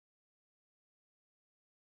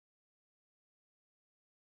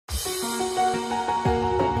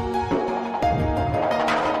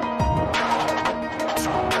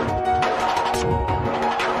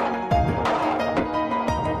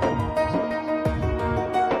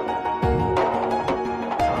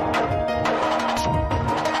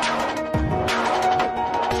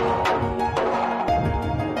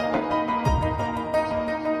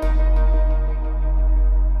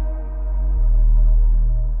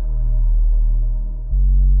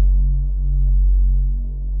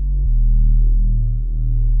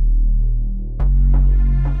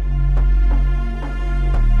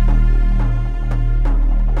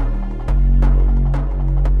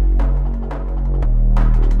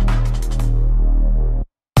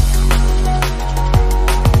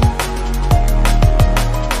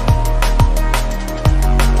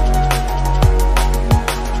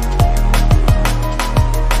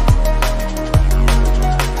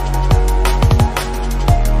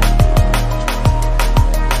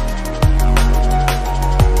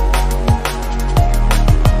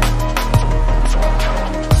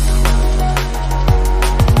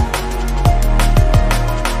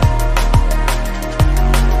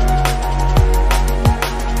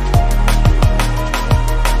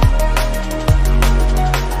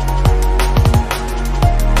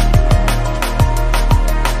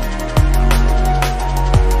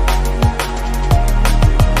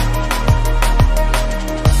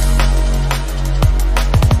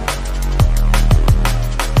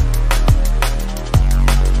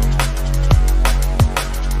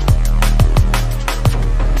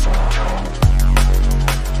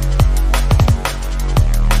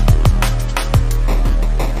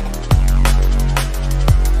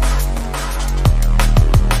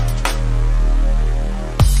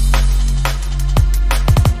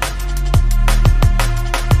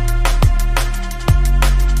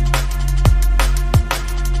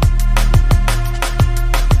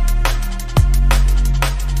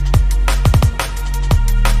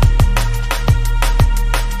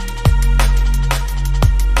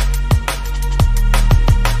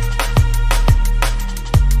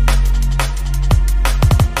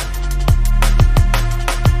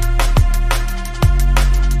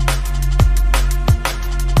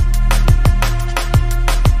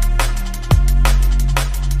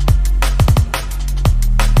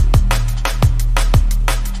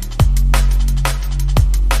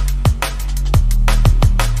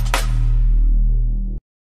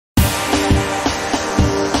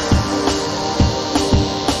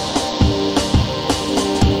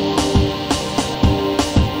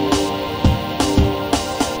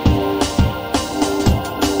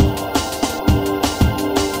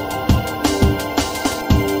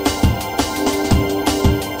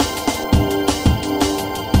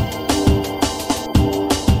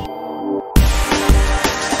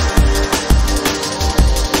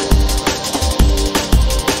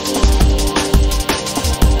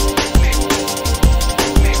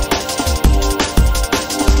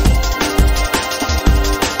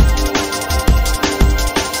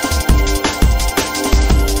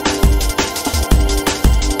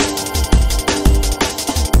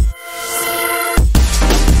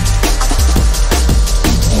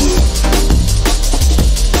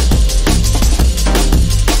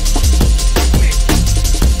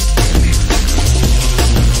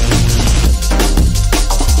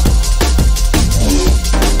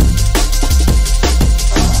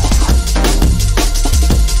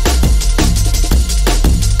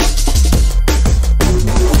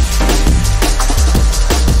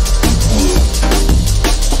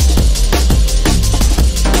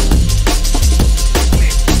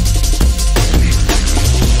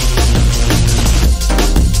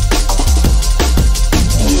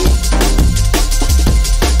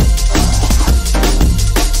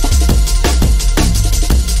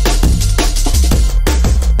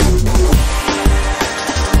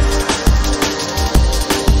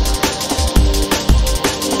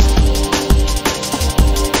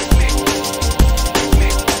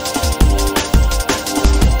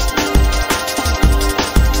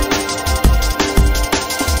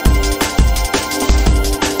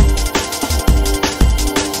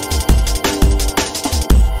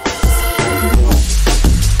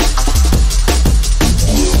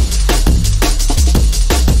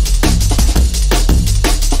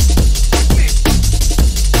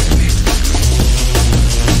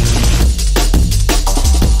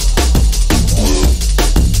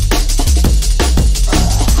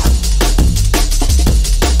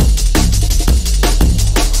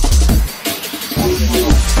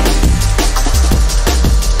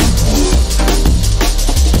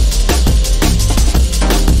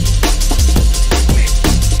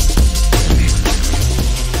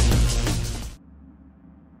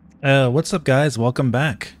What's up, guys? Welcome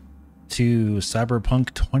back to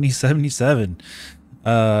Cyberpunk 2077.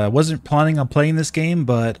 I wasn't planning on playing this game,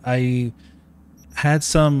 but I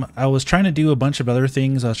was trying to do a bunch of other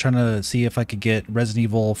things. I was trying to see if I could get Resident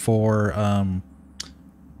Evil 4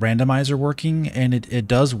 randomizer working, and it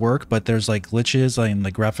does work, but there's like glitches,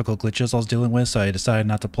 like graphical glitches I was dealing with, so I decided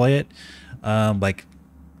not to play it. Like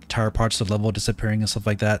entire parts of the level disappearing and stuff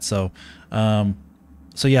like that.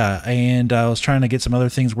 So yeah, and I was trying to get some other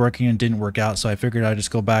things working and didn't work out, so I figured I'd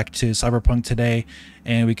just go back to Cyberpunk today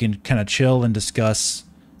and we can kind of chill and discuss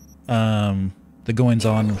the goings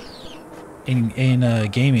on in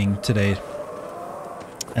gaming today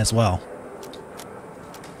as well.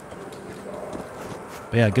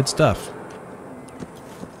 But yeah, good stuff.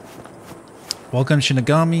 Welcome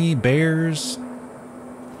Shinigami, Bears.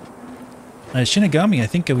 Shinigami, I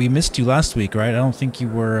think we missed you last week, right? I don't think you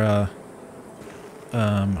were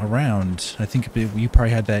around. I think you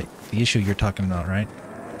probably had the issue you're talking about, right?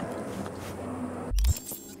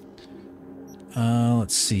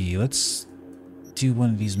 Let's see. Let's do one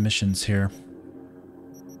of these missions here.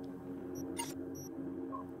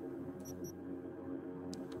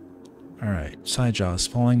 Alright, side jobs,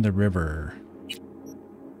 following the river.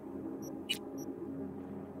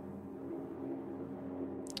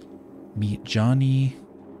 Meet Johnny.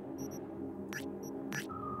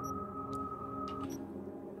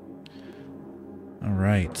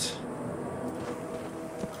 Alright.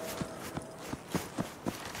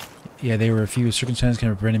 Yeah, there were a few circumstances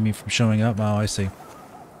kind of preventing me from showing up. Oh, I see.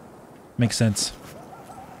 Makes sense.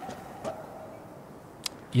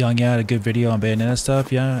 Young, yeah, had a good video on Bayonetta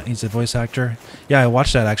stuff. Yeah, he's a voice actor. Yeah, I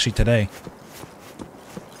watched that actually today.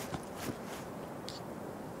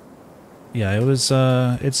 Yeah, it was,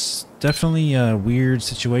 it's definitely a weird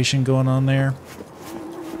situation going on there.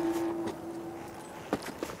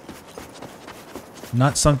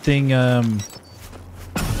 Not something,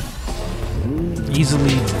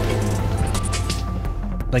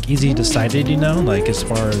 easy decided, you know, like as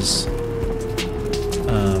far as, hold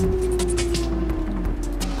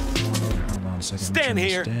on a second. Stand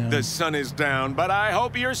here. The sun is down, but I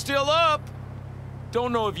hope you're still up.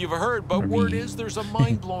 Don't know if you've heard, but word is there's a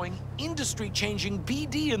mind-blowing, industry-changing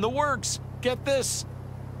BD in the works. Get this.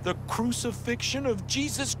 The crucifixion of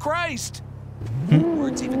Jesus Christ.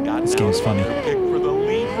 Word's even gotten this game's funny. Picked for the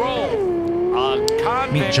lead role.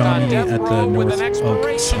 Meet Johnny at the North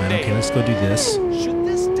Oak sign. Okay, let's go do this. Should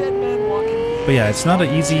this dead man walk in? But yeah, it's not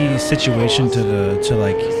an easy situation to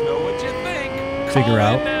like figure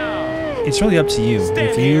out. It's really up to you.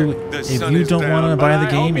 If you don't want to buy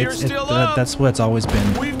the game, that's what it's always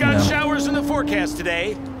been. We've got showers in the forecast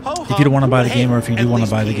today. If you don't want to buy the game, or if you do want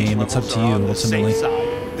to buy the game, it's up to you ultimately.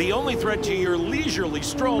 The only threat to your leisurely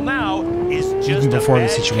stroll now is just even before the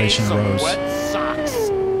situation arose. Wet socks.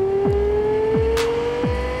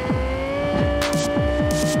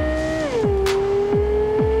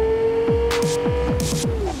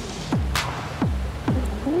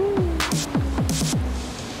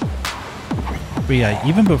 But yeah,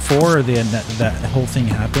 even before that whole thing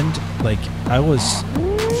happened, like I was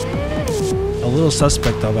a little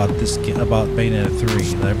suspect about this about Bayonetta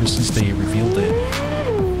 3 ever since they revealed it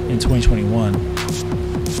in 2021.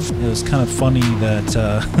 It was kind of funny that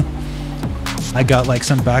I got like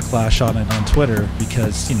some backlash on it on Twitter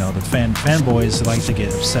because, you know, the fanboys like to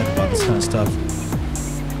get upset about this kind of stuff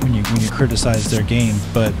when you criticize their game,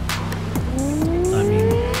 but I mean,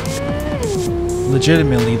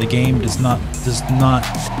 legitimately the game does not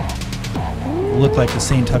look like the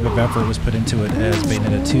same type of effort was put into it as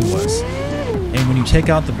Bayonetta 2 was. And when you take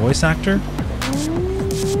out the voice actor,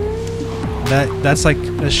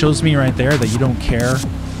 that shows me right there that you don't care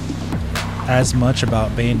as much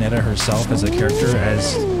about Bayonetta herself as a character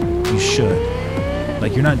as you should.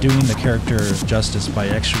 Like, you're not doing the character justice by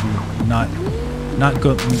actually not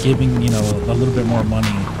giving, you know, a little bit more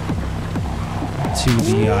money to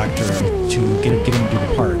the actor to get him to do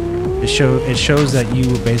the part. It shows that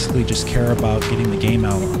you basically just care about getting the game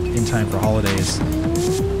out in time for holidays,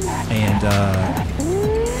 and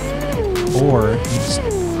or you just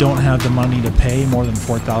don't have the money to pay more than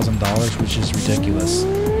 $4,000, which is ridiculous.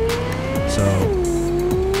 So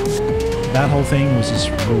that whole thing was just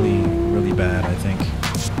really, really bad, I think.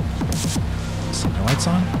 Is the lights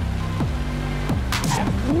on?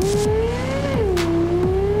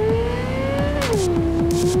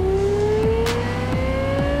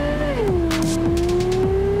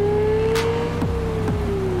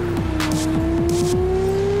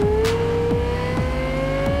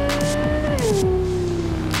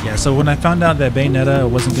 So when I found out that Bayonetta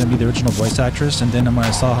wasn't going to be the original voice actress, and then when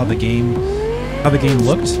I saw how the game how the game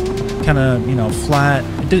looked, kind of, you know, flat.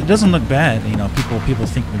 It doesn't look bad. You know, people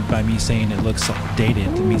think by me saying it looks dated,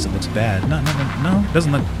 it means it looks bad. No, it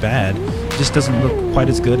doesn't look bad. It just doesn't look quite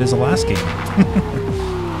as good as the last game.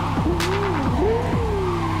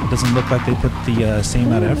 It doesn't look like they put the same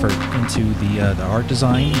amount of effort into the art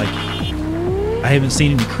design. Like, I haven't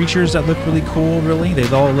seen any creatures that look really cool, really. They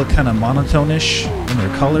all look kind of monotone-ish in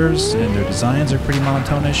their colors, and their designs are pretty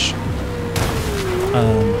monotone-ish.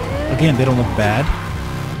 Again, they don't look bad,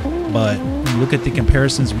 but when you look at the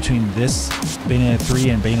comparisons between this Bayonetta 3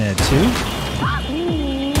 and Bayonetta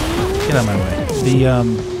 2, get out of my way. The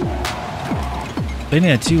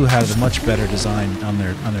Bayonetta 2 has a much better design on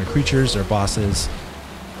their creatures, their bosses,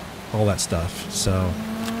 all that stuff. So,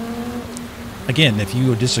 again, if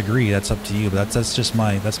you disagree, that's up to you. But that's just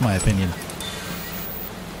my opinion.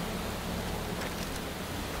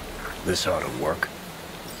 This ought to work.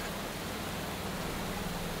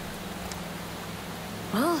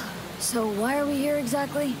 Well, so why are we here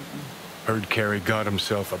exactly? Heard Carey got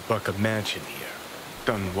himself a buck mansion here.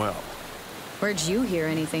 Done well. Where'd you hear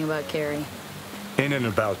anything about Carey? In and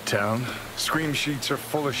about town. Scream sheets are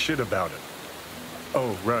full of shit about it.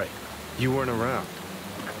 Oh, right. You weren't around.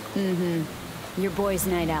 Mm-hmm. Your boy's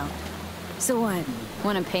night out. So what?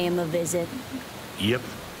 Want to pay him a visit? Yep.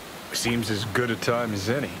 Seems as good a time as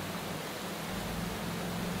any.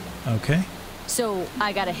 Okay. So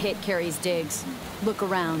I gotta hit Carey's digs, look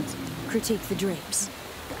around, critique the drapes.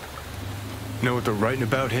 Know what they're writing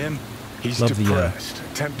about him? He's Love depressed.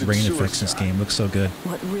 the Attempted rain suicide. effects in this game. Looks so good.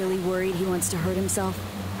 What, really worried he wants to hurt himself?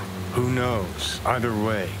 Who knows? Either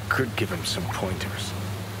way, could give him some pointers.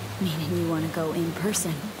 Meaning you want to go in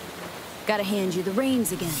person. Gotta hand you the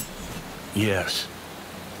reins again. Yes.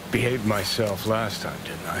 Behaved myself last time,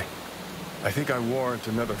 didn't I? I think I warrant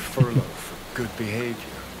another furlough for good behavior.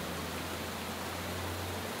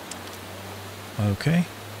 Okay.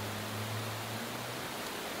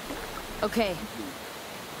 Okay.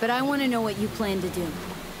 But I want to know what you plan to do.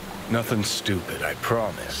 Nothing stupid, I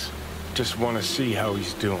promise. Just want to see how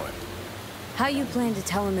he's doing. How you plan to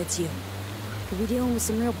tell him it's you? Could be dealing with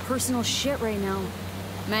some real personal shit right now.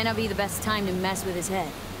 Might not be the best time to mess with his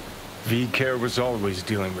head. V-Care was always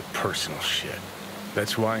dealing with personal shit.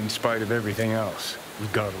 That's why, in spite of everything else, we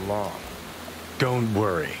got along. Don't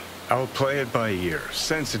worry. I'll play it by ear,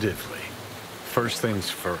 sensitively. First things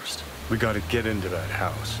first. We gotta get into that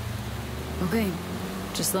house. Okay.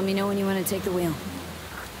 Just let me know when you want to take the wheel.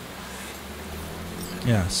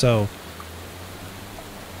 Yeah, so...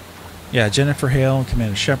 Yeah, Jennifer Hale and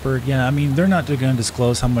Commander Shepard. Yeah, I mean, they're not going to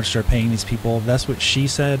disclose how much they're paying these people. That's what she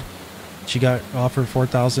said. She got offered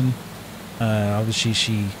 $4,000.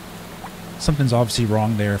 Obviously, something's obviously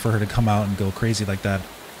wrong there for her to come out and go crazy like that.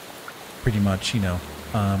 Pretty much, you know,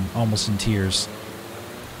 almost in tears.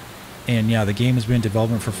 And yeah, the game has been in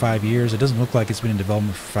development for 5 years. It doesn't look like it's been in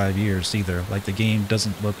development for 5 years either. Like, the game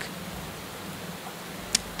doesn't look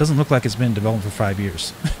like it's been in development for 5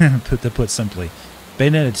 years, to put simply.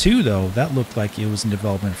 Bayonetta 2, though, that looked like it was in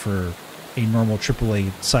development for a normal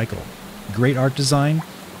AAA cycle. Great art design,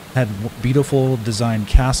 had beautiful designed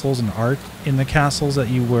castles and art in the castles that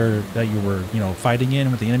you were you know, fighting in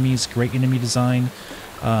with the enemies. Great enemy design,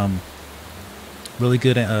 really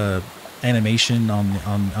good animation on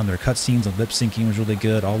their cutscenes. The lip syncing was really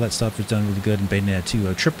good. All that stuff was done really good in Bayonetta 2,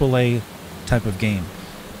 a AAA type of game.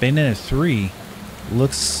 Bayonetta 3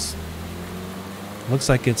 looks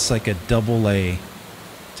like it's like a AA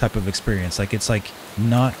type of experience. Like, it's like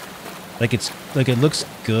not like it's like, it looks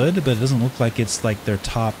good, but it doesn't look like it's like their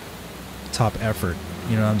top effort.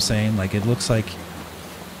 You know what I'm saying? Like, it looks like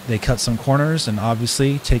they cut some corners, and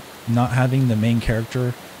obviously not having the main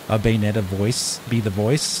character Bayonetta be the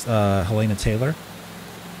voice, Helena Taylor.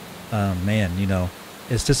 Man, you know,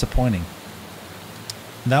 it's disappointing.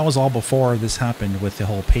 And that was all before this happened with the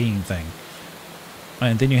whole paying thing.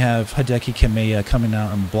 And then you have Hideki Kamiya coming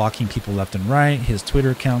out and blocking people left and right. His Twitter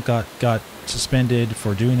account got suspended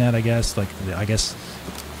for doing that, I guess. Like, I guess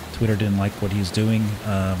Twitter didn't like what he was doing.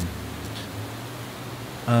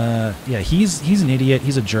 Yeah, he's an idiot.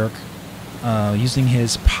 He's a jerk. Using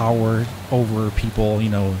his power over people, you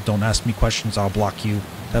know, don't ask me questions, I'll block you,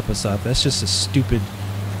 type of stuff. That's just a stupid,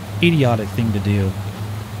 idiotic thing to do.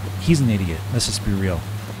 He's an idiot. Let's just be real.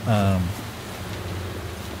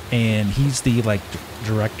 And he's the, like,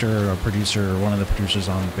 director or producer, or one of the producers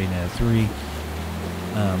on Bayonetta 3.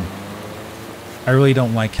 I really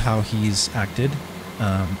don't like how he's acted,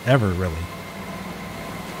 ever, really.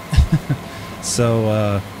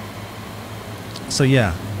 So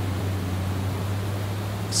yeah.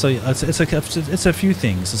 So it's a few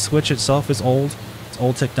things. The Switch itself is old. It's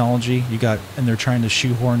old technology. And they're trying to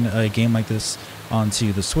shoehorn a game like this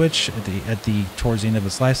onto the Switch at the towards the end of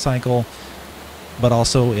its life cycle. But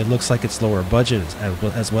also, it looks like it's lower budget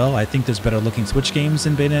as well. I think there's better looking Switch games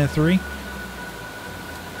in Bayonetta 3.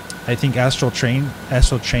 I think Astral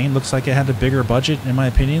Chain looks like it had a bigger budget, in my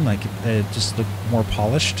opinion. Like, it just looked more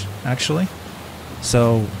polished, actually.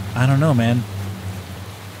 So, I don't know, man.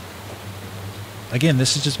 Again,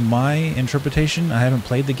 this is just my interpretation. I haven't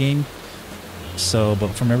played the game. So, but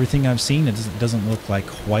from everything I've seen, it doesn't look like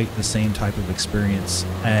quite the same type of experience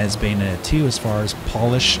as Bayonetta 2 as far as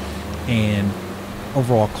polish and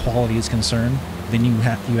overall quality is concerned. Then you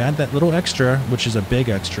add that little extra, which is a big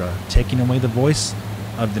extra, taking away the voice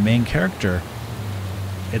of the main character.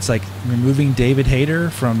 It's like removing David Hayter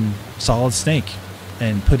from Solid Snake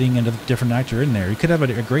and putting a different actor in there. You could have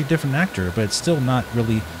a great different actor, but it's still not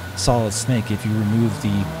really Solid Snake if you remove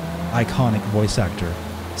the iconic voice actor.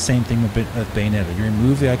 Same thing with Bayonetta. You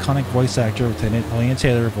remove the iconic voice actor, Elena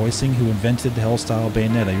Taylor voicing, who invented the Hellstyle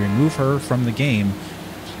Bayonetta. You remove her from the game,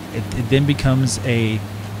 it then becomes a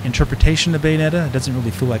interpretation of Bayonetta. It doesn't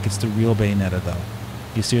really feel like it's the real Bayonetta, though.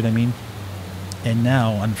 You see what I mean? And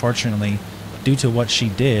now, unfortunately, due to what she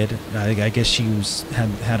did, I guess she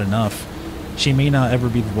had enough. She may not ever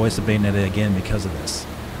be the voice of Bayonetta again because of this,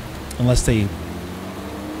 unless they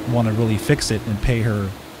want to really fix it and pay her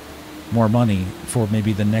more money for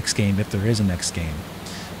maybe the next game, if there is a next game.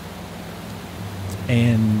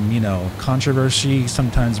 And, you know, controversy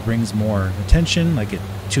sometimes brings more attention,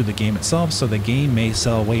 to the game itself, so the game may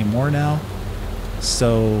sell way more now.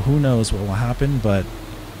 So who knows what will happen, but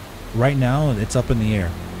right now it's up in the air.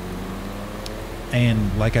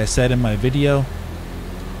 And like I said in my video,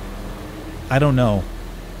 I don't know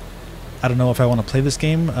if I want to play this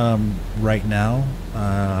game right now.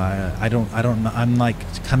 I don't know. I'm like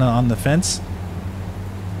kind of on the fence.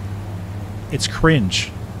 It's cringe.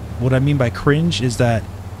 What I mean by cringe is that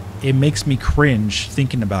it makes me cringe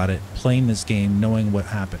thinking about it, playing this game, knowing what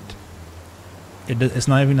happened. It's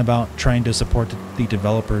not even about trying to support the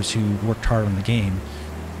developers who worked hard on the game.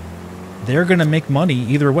 They're going to make money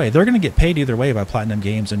either way. They're going to get paid either way by Platinum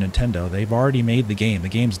Games and Nintendo. They've already made the game. The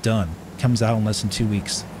game's done. It comes out in less than 2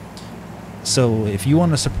 weeks. So if you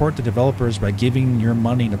want to support the developers by giving your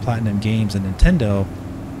money to Platinum Games and Nintendo,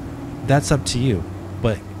 that's up to you.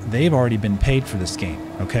 But they've already been paid for this game,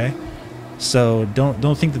 okay? So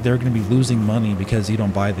don't think that they're going to be losing money because you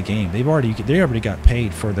don't buy the game. They already got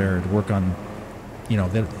paid for their work on, you know,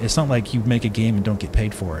 it's not like you make a game and don't get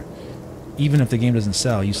paid for it. Even if the game doesn't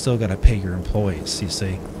sell, you still got to pay your employees, you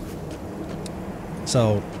see.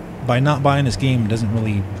 So by not buying this game, it doesn't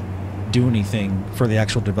really do anything for the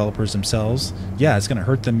actual developers themselves. Yeah, it's going to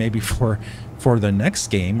hurt them maybe for the next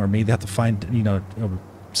game, or maybe they have to find, you know,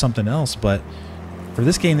 something else, but for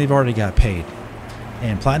this game they've already got paid.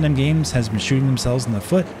 And Platinum Games has been shooting themselves in the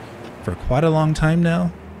foot for quite a long time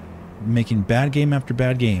now, making bad game after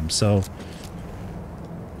bad game. So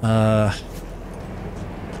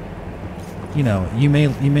you know, you may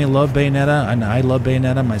love Bayonetta, and I love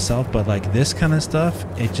Bayonetta myself, but like this kind of stuff,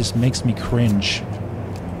 it just makes me cringe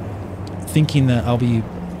thinking that I'll be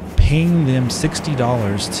paying them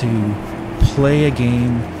 $60 to play a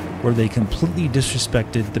game where they completely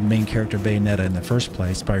disrespected the main character Bayonetta in the first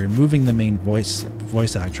place by removing the main voice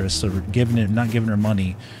actress, so not giving her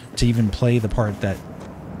money to even play the part that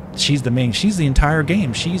she's the entire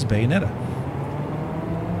game. She's Bayonetta.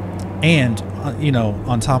 And you know,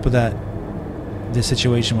 on top of that, the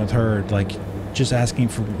situation with her, like, just asking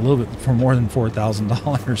for a little bit for more than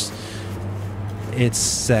 $4,000. It's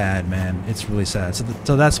sad, man. It's really sad.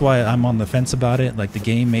 So that's why I'm on the fence about it. Like, the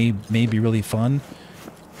game may be really fun,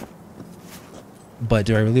 but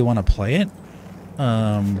do I really want to play it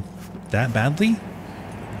that badly?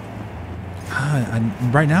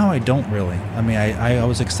 Right now I don't really. I mean, I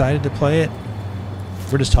was excited to play it.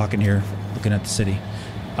 We're just talking here, looking at the city.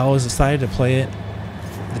 I was excited to play it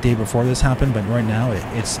the day before this happened, but right now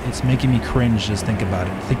it's making me cringe just thinking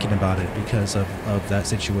about it because of that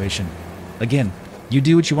situation. Again, you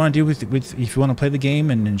do what you want to do with if you want to play the game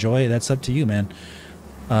and enjoy it, that's up to you, man.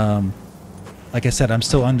 Like I said, I'm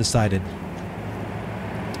still undecided.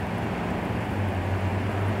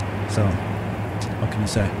 So, what can you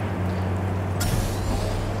say?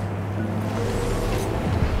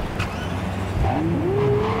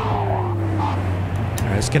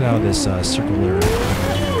 Alright, let's get out of this circular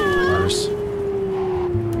cars.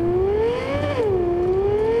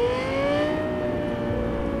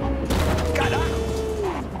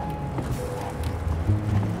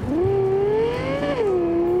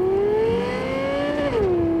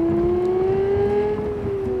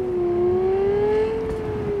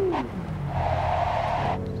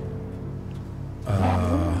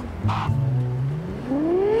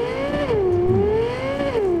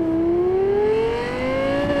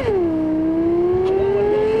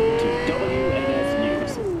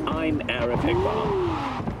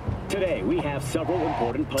 Today, we have several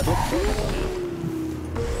important public services.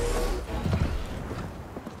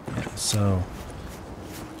 Yeah, so...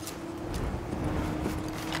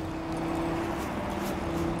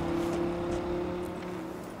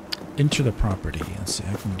 enter the property. Let's see,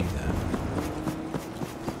 I can do that.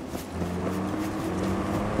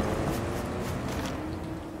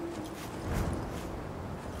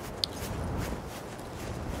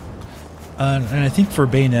 And I think for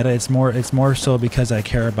Bayonetta, it's more so because I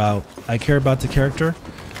care about the character,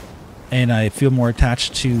 and I feel more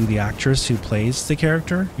attached to the actress who plays the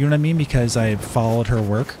character. You know what I mean? Because I followed her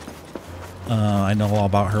work. I know all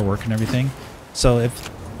about her work and everything. So if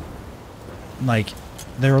like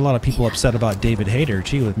there were a lot of people upset about David Hayter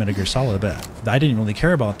too with Metal Gear Solid, but I didn't really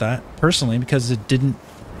care about that personally because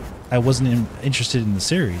I wasn't interested in the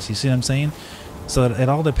series. You see what I'm saying? So it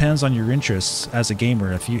all depends on your interests as a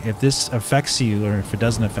gamer. If this affects you or if it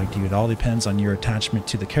doesn't affect you, it all depends on your attachment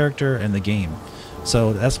to the character and the game.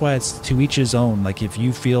 So that's why it's to each his own. Like if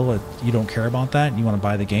you feel that you don't care about that and you want to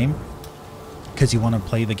buy the game because you want to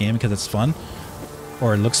play the game because it's fun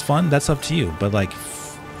or it looks fun, that's up to you. But like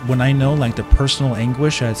when I know like the personal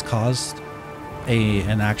anguish that's caused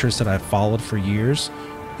an actress that I've followed for years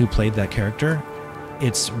who played that character,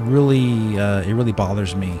 it's really it really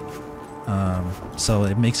bothers me. So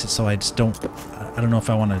it makes it so I don't know if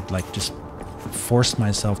I want to like just force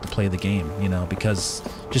myself to play the game, you know, because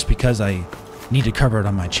I need to cover it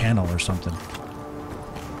on my channel or something.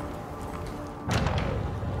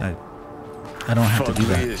 I don't have to do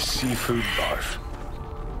that. Fugly as seafood barf.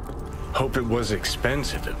 Hope it was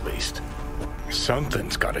expensive at least.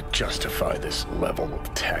 Something's got to justify this level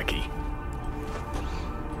of tacky.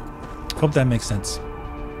 Hope that makes sense.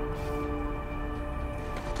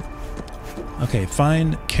 Okay,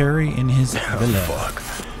 find Carrie in his villa. Fuck.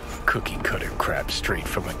 Cookie cutter crap straight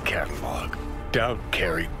from a catalog. Doubt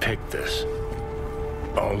Carrie picked this.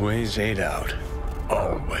 Always ate out.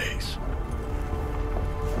 Always.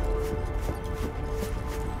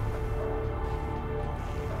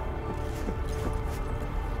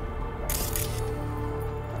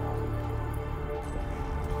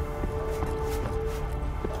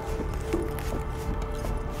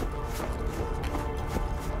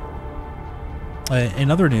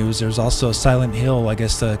 In other news, there's also Silent Hill. I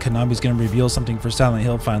guess Konami's going to reveal something for Silent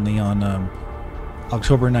Hill finally on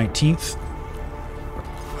October 19th.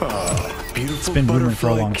 Oh, beautiful. It's been rumored for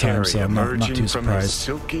a long time, so I'm not too surprised.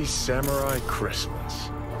 Silky samurai Christmas.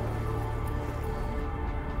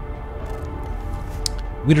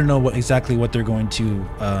 We don't know exactly what they're going to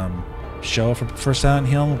show for Silent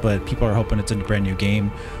Hill, but people are hoping it's a brand new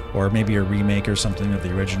game or maybe a remake or something of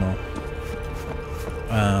the original.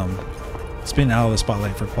 It's been out of the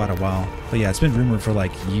spotlight for quite a while. But yeah, it's been rumored for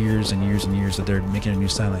like years and years and years that they're making a new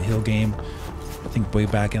Silent Hill game. I think way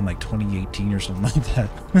back in like 2018 or something like that.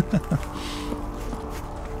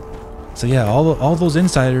 So yeah, all those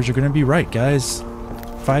insiders are going to be right, guys.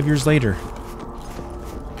 5 years later.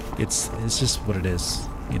 It's just what it is,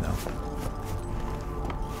 you know.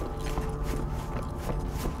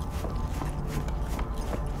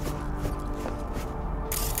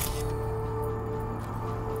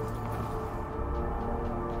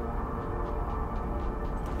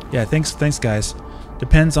 Yeah, thanks guys.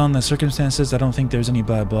 Depends on the circumstances. I don't think there's any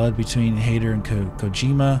bad blood between Hayter and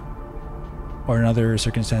Kojima. Or in other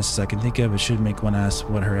circumstances I can think of, it should make one ask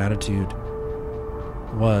what her attitude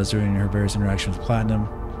was during her various interactions with Platinum.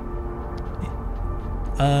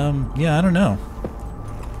 Yeah, I don't know.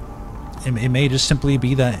 It may just simply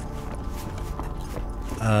be that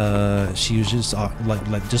she was just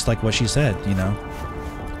like what she said, you know.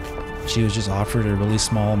 She was just offered a really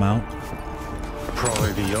small amount.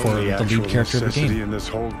 Probably the for only the lead character of the game. In this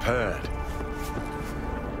whole pad.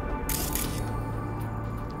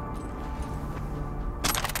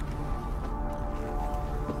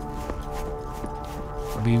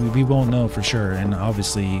 We won't know for sure, and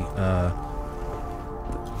obviously,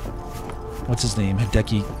 what's his name?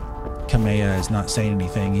 Hideki Kamiya is not saying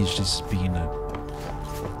anything. He's just being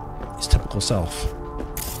his typical self.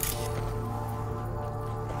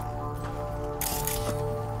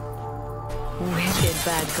 Wicked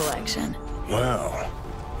bad collection. Well,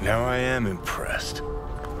 now I am impressed.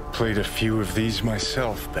 Played a few of these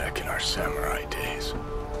myself back in our samurai days.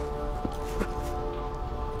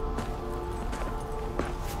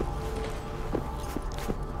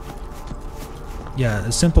 Yeah,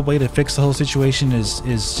 a simple way to fix the whole situation is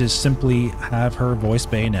just simply have her voice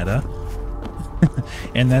Bayonetta,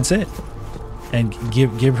 and that's it. And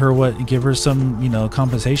give her some, you know,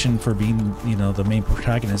 compensation for being, you know, the main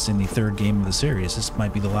protagonist in the third game of the series. This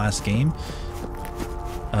might be the last game.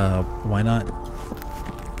 Why not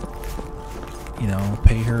you know,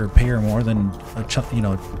 pay her more than a few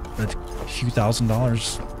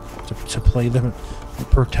 $1,000s to play the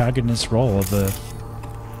protagonist role of the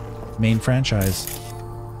main franchise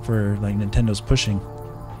for like Nintendo's pushing.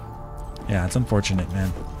 Yeah, it's unfortunate,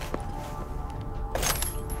 man.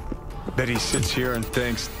 Bet he sits here and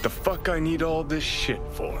thinks, the fuck I need all this shit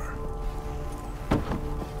for?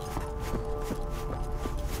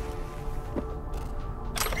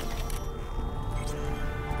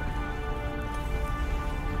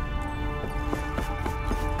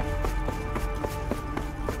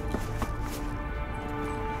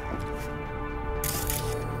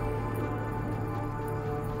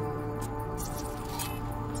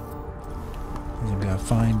 We gotta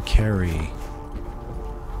find Carrie.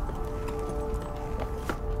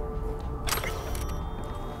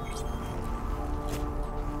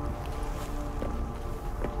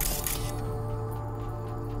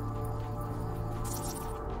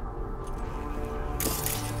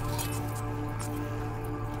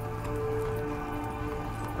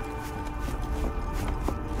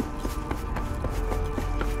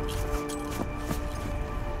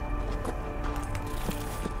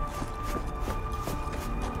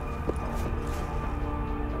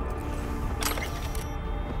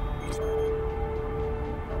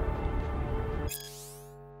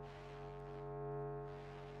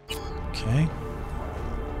 Okay.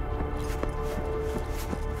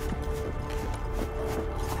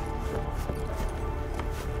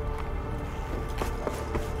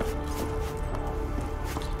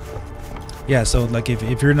 Yeah, so like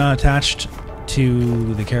if you're not attached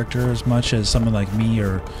to the character as much as someone like me,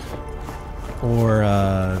 or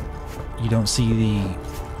you don't see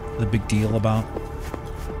the big deal about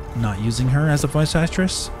not using her as a voice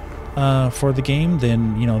actress for the game,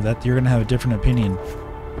 then you know that you're gonna have a different opinion.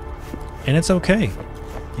 And it's okay.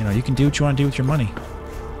 You know, you can do what you want to do with your money.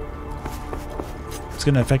 It's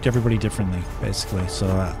going to affect everybody differently, basically. So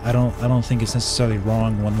I don't think it's necessarily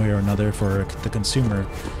wrong one way or another for the consumer.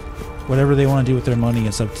 Whatever they want to do with their money,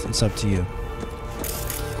 it's up to you.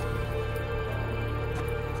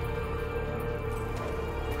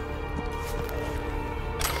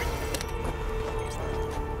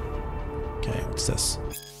 Okay, what's this?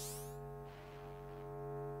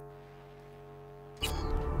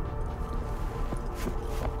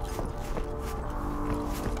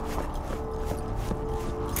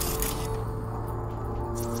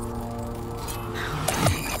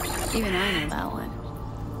 Even I know that one.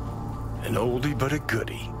 An oldie but a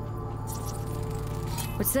goodie.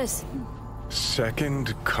 What's this?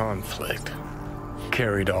 Second conflict.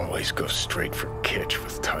 Carrie'd always go straight for kitsch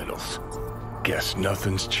with titles. Guess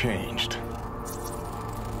nothing's changed.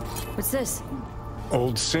 What's this?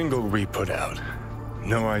 Old single we put out.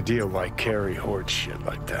 No idea why Carrie hoards shit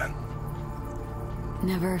like that.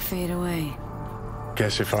 Never fade away.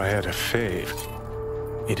 Guess if I had a fave,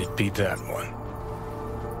 it'd be that one.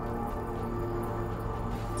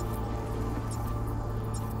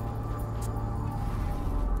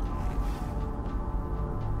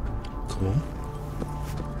 Cool.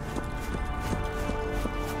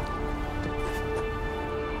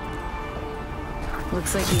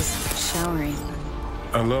 Looks like he's showering.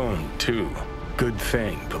 Alone, too. Good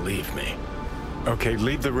thing, believe me. Okay,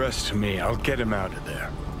 leave the rest to me. I'll get him out of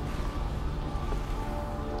there.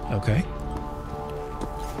 Okay.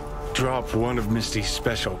 Drop one of Misty's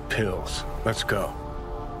special pills. Let's go.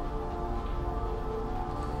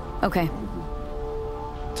 Okay.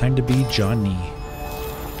 Time to be Johnny.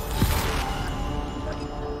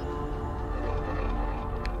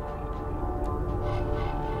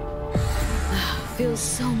 Feels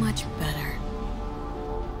so much better.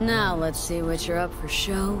 Now let's see which are up for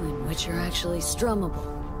show and which are actually strummable.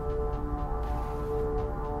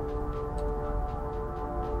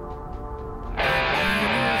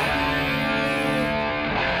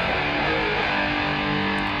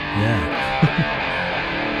 Yeah.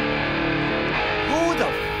 Who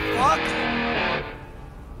the fuck?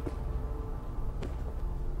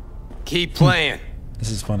 Keep playing.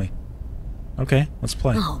 This is funny. Okay, let's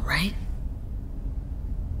play. All right.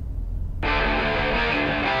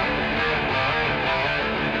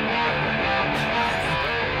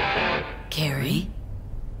 Carrie?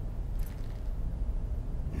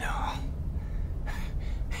 No.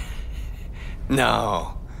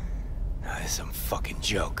 No. That is some fucking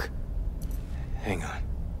joke. Hang on.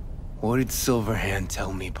 What did Silverhand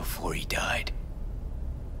tell me before he died?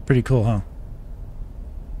 Pretty cool, huh?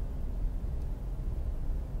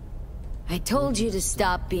 I told you to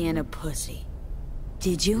stop being a pussy.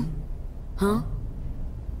 Did you? Huh?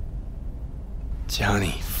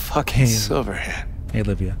 Johnny fucking Hey. Silverhand. Hey,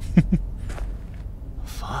 Olivia.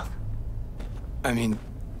 Fuck. I mean,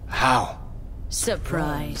 how?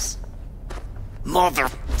 Surprise.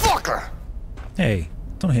 Motherfucker! Hey,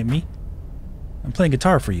 don't hit me. I'm playing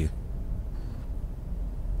guitar for you.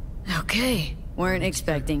 Okay, weren't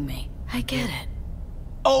expecting me. I get it.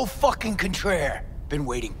 Oh, fucking contraire. Been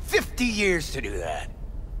waiting 50 years to do that.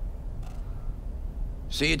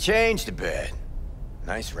 So you changed a bit.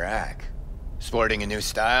 Nice rack. Sporting a new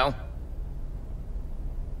style?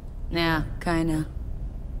 Yeah, kinda.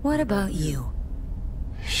 What about you?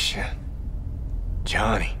 Shit.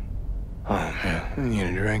 Johnny. Oh, man. I need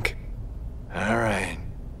a drink. All right.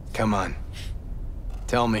 Come on.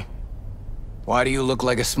 Tell me. Why do you look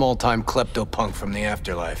like a small-time klepto-punk from the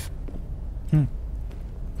afterlife?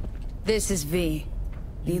 This is V.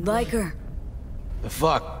 You'd like her? The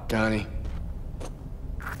fuck, Johnny?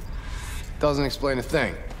 Doesn't explain a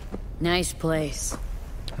thing. Nice place.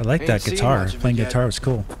 I like that Ain't seen guitar. much of it Playing yet. guitar was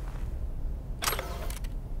cool.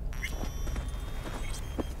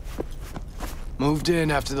 Moved in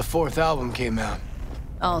after the 4th album came out.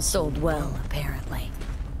 All sold well, apparently.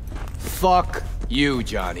 Fuck you,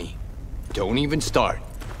 Johnny. Don't even start.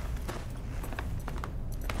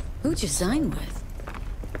 Who'd you sign with?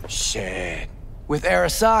 Shit. With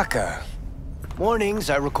Arasaka. Mornings,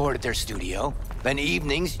 I record at their studio. Then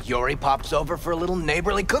evenings, Yori pops over for a little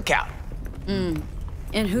neighborly cookout. And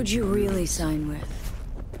who'd you really sign with?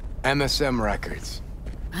 MSM Records.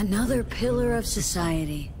 Another pillar of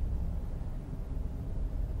society.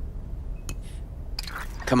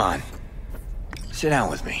 Come on. Sit down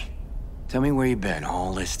with me. Tell me where you've been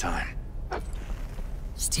all this time.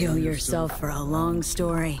 Steel yourself for a long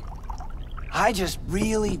story. I just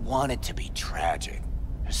really want it to be tragic.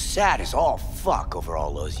 Sad as all fuck over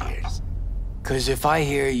all those years. 'Cause if I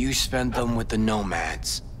hear you spent them with the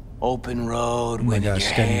Nomads, open road, Oh my wind in gosh,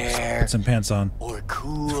 your Kenny, hair, put some pants on. or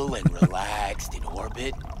cool and relaxed in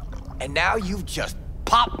orbit, and now you've just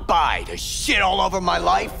popped by to shit all over my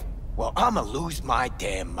life, well, I'ma lose my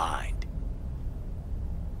damn mind.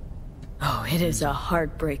 Oh, it is a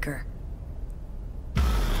heartbreaker.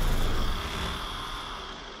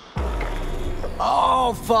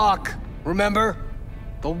 Oh, fuck. Remember?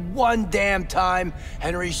 The one damn time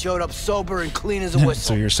Henry showed up sober and clean as a So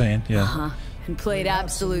whistle. you're saying, yeah. Huh? And played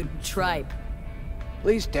absolute tripe. At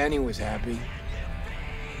least Danny was happy.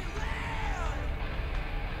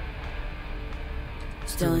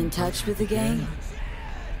 Still in touch with the gang?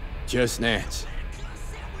 Just Nance.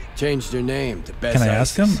 Changed her name to Bess Can I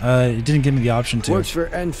ask him? Isis. It didn't give me the option to. Works for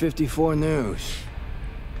N54 News.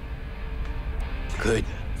 Could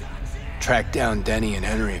track down Denny and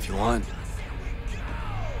Henry if you want.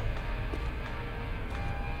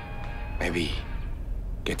 Maybe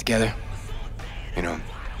get together? You know,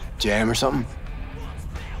 jam or something?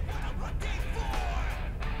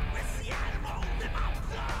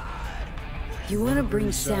 You want to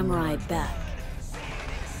bring Samurai back?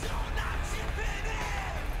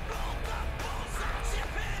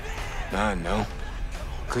 No.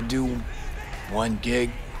 Could do one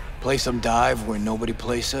gig, play some dive where nobody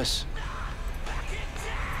plays us.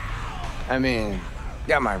 I mean,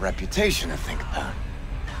 got my reputation to think about.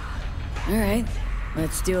 All right,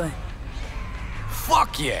 let's do it.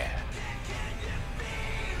 Fuck yeah!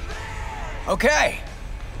 Okay.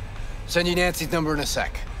 Send you Nancy's number in a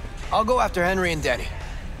sec. I'll go after Henry and Denny.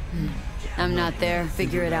 I'm not there.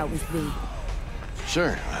 Figure it out with V.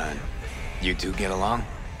 Sure. You two get along?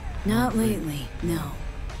 Not lately, no.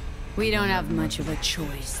 We don't have much of a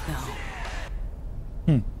choice,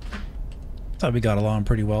 though. Thought we got along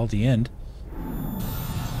pretty well at the end.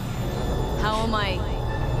 How am I?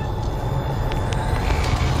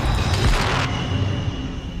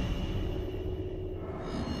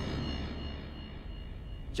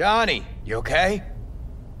 Johnny, you okay?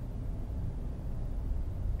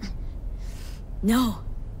 No.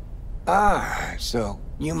 Ah, so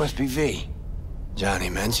you must be V. Johnny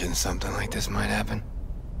mentioned something like this might happen.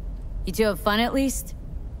 You two have fun at least?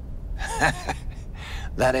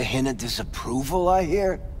 That a hint of disapproval, I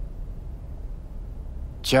hear?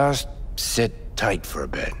 Just sit tight for a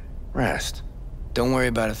bit. Rest. Don't worry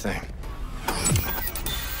about a thing.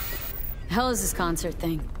 Hell is this concert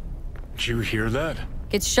thing? Did you hear that?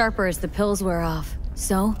 Gets sharper as the pills wear off.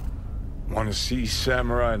 So? Want to see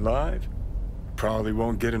Samurai live? Probably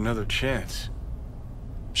won't get another chance.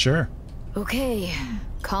 Sure. Okay.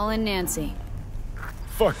 Call in Nancy.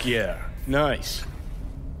 Fuck yeah. Nice.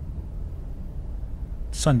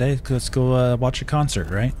 Sunday, let's go watch a concert,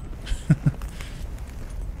 right?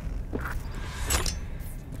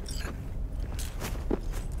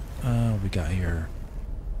 We got here.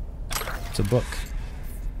 It's a book.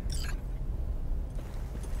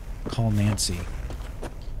 Call Nancy.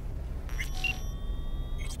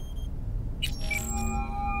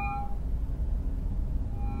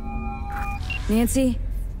 Nancy?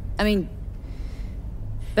 I mean...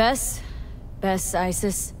 Bess? Bess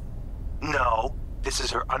Isis? No, this is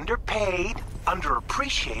her underpaid,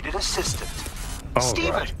 underappreciated assistant. All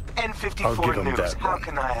Steven, right. I'll give N54 him News, that how one.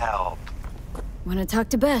 can I help? Wanna talk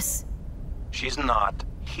to Bess? She's not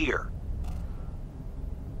here.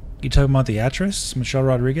 You talking about the actress, Michelle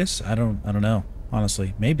Rodriguez? I don't know.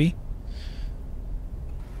 Honestly, maybe.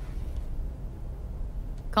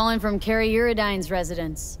 Calling from Carrie Uridine's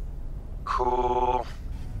residence. Cool.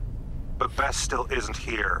 But Bess still isn't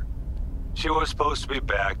here. She was supposed to be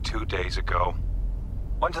back 2 days ago.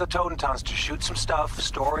 Went to the Totentowns to shoot some stuff,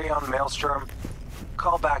 story on Maelstrom.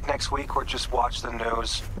 Call back next week or just watch the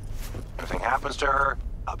news. If anything happens to her,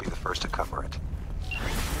 I'll be the first to cover it.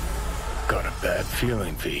 Got a bad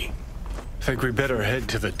feeling, V. Think we better head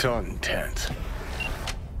to the Taunton tent.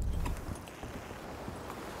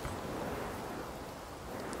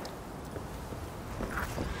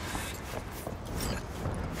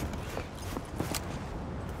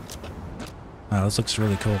 Wow, this looks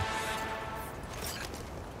really cool.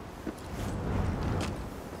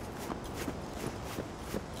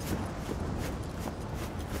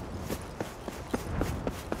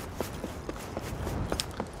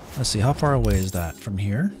 Let's see, how far away is that from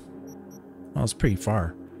here? Oh, it's pretty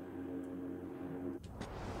far.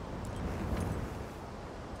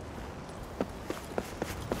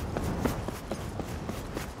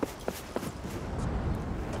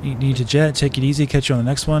 You need to jet, take it easy, catch you on the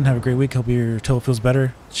next one. Have a great week, hope your toe feels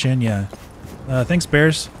better. Shin, yeah. Thanks,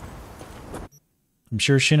 Bears. I'm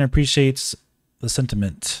sure Shin appreciates the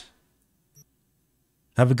sentiment.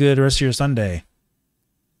 Have a good rest of your Sunday.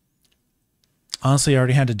 Honestly, I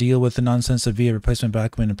already had to deal with the nonsense of VA replacement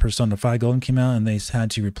back when Persona 5 Golden came out, and they had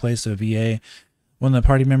to replace a VA, one of the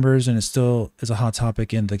party members, and it still is a hot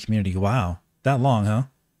topic in the community. Wow. That long, huh?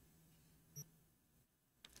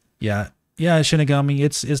 Yeah. Yeah, Shinigami,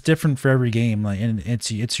 it's different for every game, like, and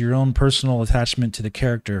it's your own personal attachment to the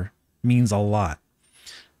character means a lot.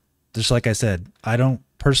 Just like I said, I don't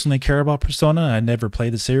personally care about Persona. I never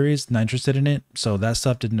played the series, not interested in it, so that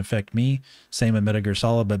stuff didn't affect me. Same with Metal Gear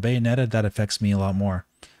Solid, but Bayonetta, that affects me a lot more.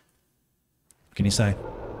 What can you say?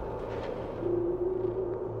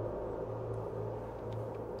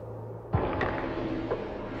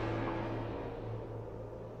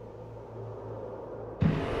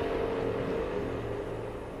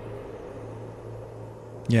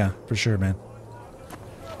 Yeah, for sure, man.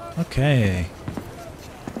 Okay.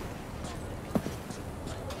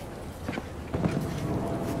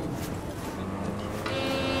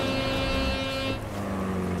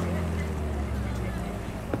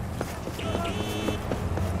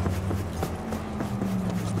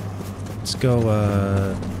 Let's go,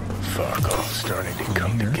 Fuck, all starting to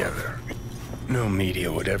come here. together. No media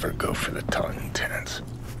would ever go for the Taunton tents.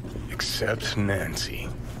 Except Nancy.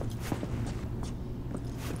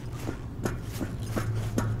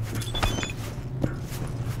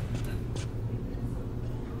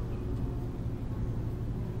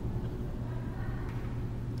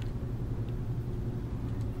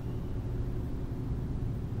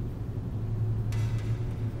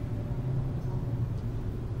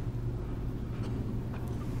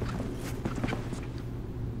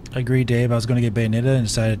 I agree, Dave. I was going to get Bayonetta and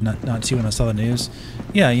decided not to when I saw the news.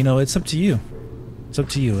 Yeah, you know, it's up to you. It's up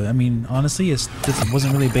to you. I mean, honestly, this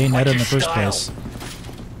wasn't really Bayonetta in the first place.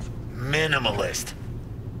 Minimalist.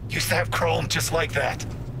 Used to have chrome just like that.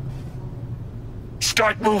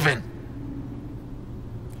 Start moving.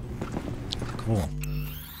 Cool.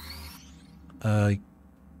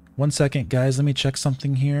 1 second, guys. Let me check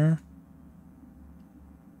something here.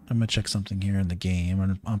 I'm gonna check something here in the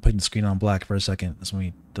game. I'm putting the screen on black for a second. So let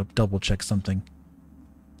me double check something.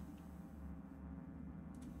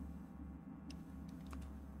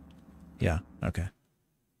 Yeah, okay.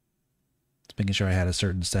 Just making sure I had a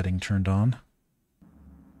certain setting turned on.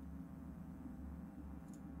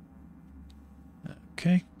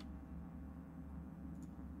 Okay.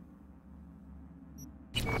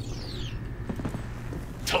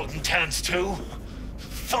 Totem Tans 2?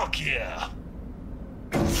 Fuck yeah.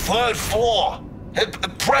 Third floor.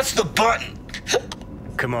 Press the button.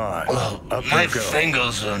 Come on, up My you go.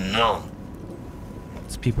 fingers are numb.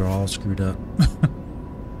 These people are all screwed up.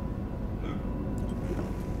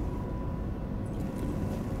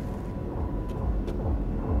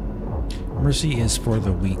 Mercy is for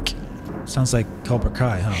the weak. Sounds like Cobra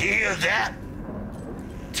Kai, huh? Hear that?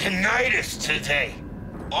 Tinnitus today.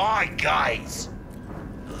 Alright, guys.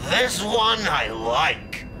 This one I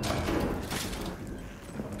like.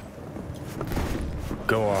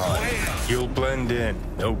 Go on. You'll blend in,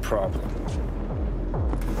 no problem.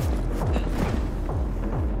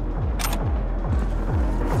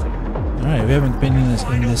 Right, we haven't been in this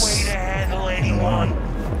Find a way to handle anyone.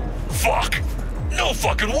 Fuck! No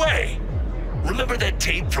fucking way! Remember that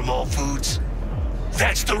tape from All Foods?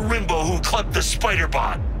 That's the Rimbo who clubbed the spider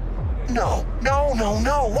bot. No.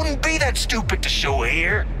 Wouldn't be that stupid to show her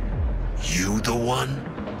here. You the one?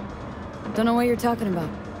 Don't know what you're talking about.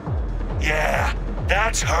 Yeah,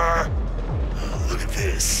 that's her. Oh, look at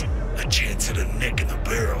this. A chance at a nick in the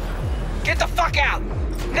barrel. Get the fuck out!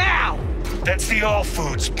 Now! That's the All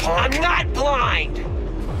Foods, punk. I'm not blind!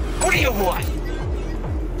 What do you want?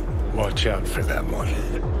 Watch out for that one.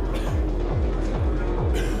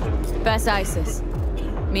 Best ISIS.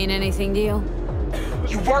 Mean anything to you?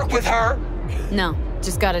 You work with her? No,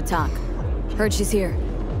 just gotta talk. Heard she's here.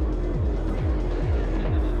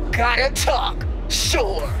 Gotta talk.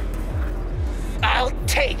 Sure. I'll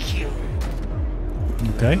take you.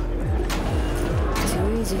 Okay.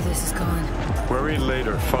 Too easy this is going. Worry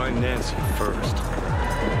later. Find Nancy first.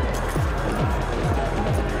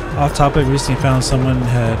 Off topic, recently found someone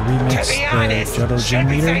had remixed To be honest, the Jotto should Gym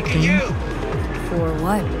be Leader thanking you. theme. For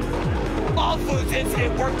what? All Foods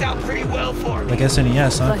incident worked out pretty well for me. Like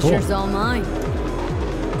SNES, huh? Cool. Pleasure's all mine.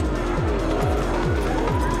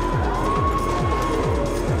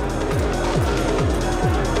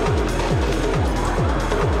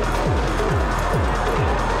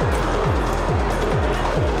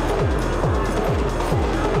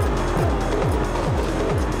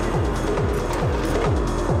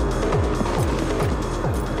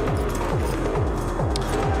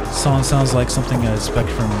 Song sounds like something I expect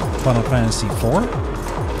from Final Fantasy IV.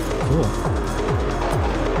 Cool.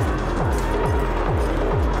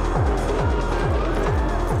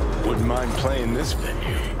 Wouldn't mind playing this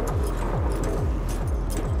venue.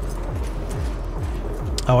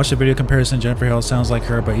 I watched a video comparison. Jennifer Hale sounds like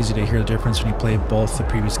her, but easy to hear the difference when you play both the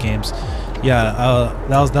previous games. Yeah,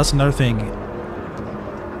 that's another thing.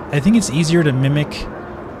 I think it's easier to mimic.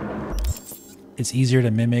 It's easier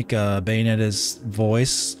to mimic Bayonetta's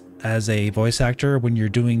voice as a voice actor when you're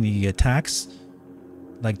doing the attacks,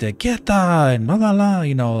 like the "Geta" and "la la la,"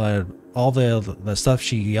 you know, all the stuff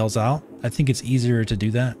she yells out. I think it's easier to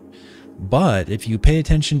do that. But if you pay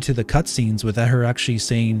attention to the cutscenes without her actually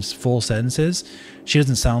saying full sentences, she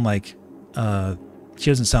doesn't sound like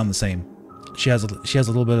she doesn't sound the same. She has a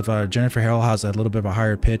little bit of a Jennifer Hale has a little bit of a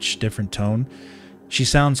higher pitch, different tone. She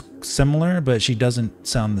sounds similar, but she doesn't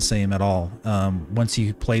sound the same at all. Once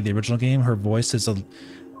you play the original game, her voice is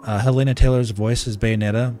Helena Taylor's voice is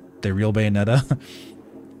Bayonetta, the real Bayonetta.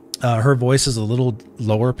 Her voice is a little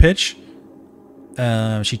lower pitch.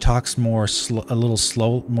 She talks more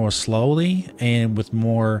more slowly and with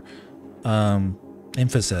more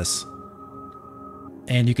emphasis.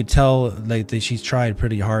 And you could tell like that she's tried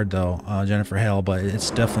pretty hard though, Jennifer Hale, but it's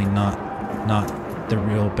definitely not the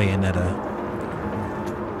real Bayonetta.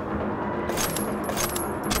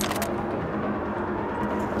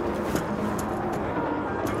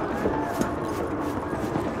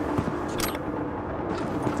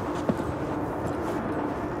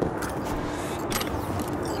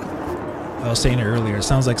 I was saying it earlier, it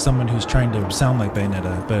sounds like someone who's trying to sound like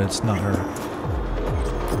Bayonetta, but it's not her.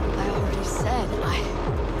 I already said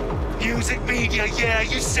Music media, yeah,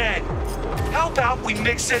 you said. How about we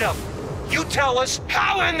mix it up? You tell us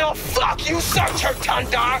How in the fuck you search her,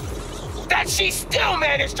 Tundar? That she still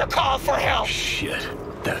managed to call for help. Shit,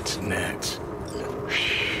 that's Nance.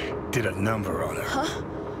 Did a number on her. Huh?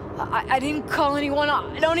 I didn't call anyone.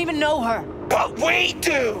 I don't even know her. But we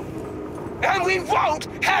do. And we won't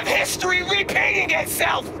have history repeating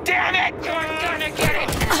itself, damn it! You're gonna get it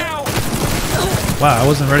now! Wow, I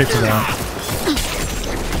wasn't ready for that.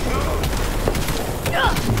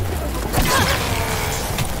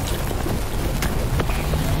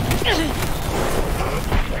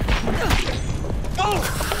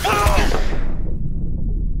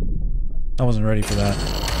 I wasn't ready for that.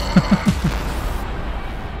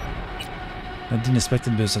 I didn't expect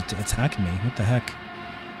him to attack me. What the heck?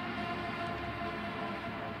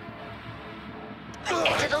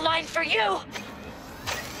 Into the line for you!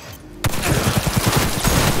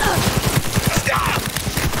 Stop!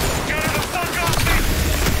 get her the fuck off me!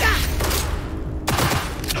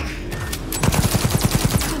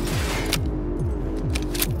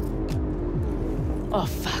 Oh,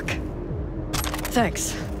 fuck.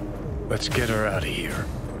 Thanks. Let's get her out of here.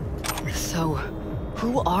 So,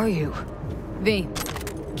 who are you? V.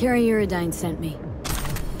 Carrie Uridine sent me.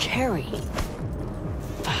 Carrie?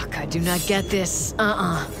 Fuck, I do not get this.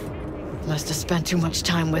 Must have spent too much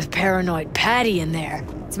time with paranoid Patty in there.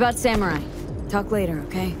 It's about Samurai. Talk later,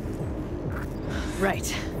 okay?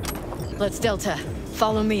 Right. Let's Delta.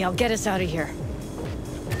 Follow me, I'll get us out of here.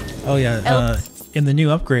 Oh yeah, in the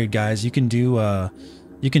new upgrade, guys, you can do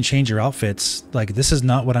you can change your outfits. Like, this is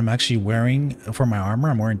not what I'm actually wearing for my armor.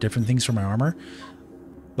 I'm wearing different things for my armor.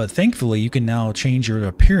 But thankfully, you can now change your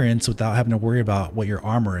appearance without having to worry about what your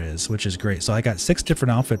armor is, which is great. So I got 6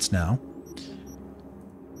 different outfits now.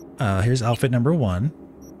 Here's outfit number 1.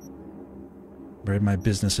 Wearing my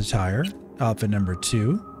business attire. Outfit number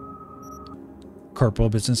 2. Corpo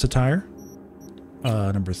business attire.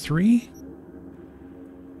 Number 3.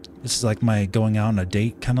 This is like my going out on a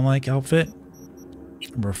date kind of like outfit.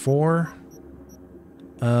 Number 4.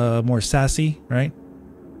 More sassy, right?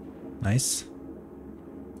 Nice.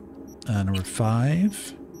 Number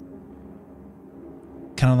 5.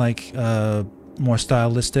 Kind of like more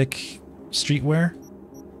stylistic streetwear.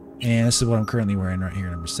 And this is what I'm currently wearing right here,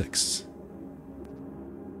 number 6.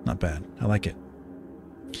 Not bad. I like it.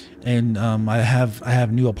 And I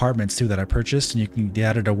have new apartments too that I purchased, and they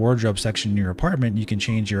added a wardrobe section in your apartment. And you can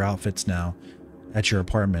change your outfits now at your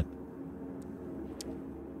apartment.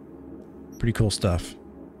 Pretty cool stuff.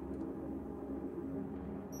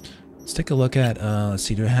 Let's take a look at. Let's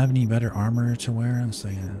see. Do I have any better armor to wear? Let's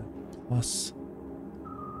say plus.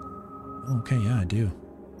 Okay, yeah, I do.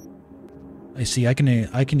 I see. I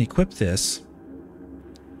can equip this,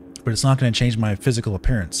 but it's not going to change my physical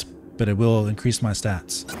appearance. But it will increase my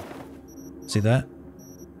stats. See that?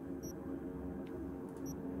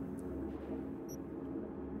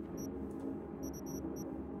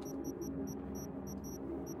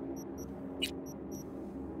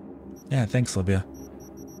 Yeah, thanks, Libya.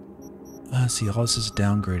 See, all this is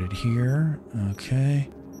downgraded here. Okay.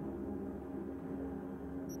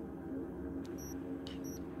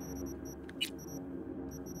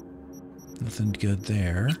 Nothing good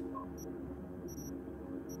there.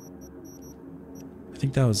 I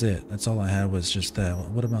think that was it. That's all I had was just that.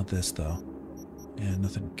 What about this, though? Yeah,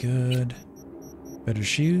 nothing good. Better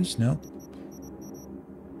shoes? Nope.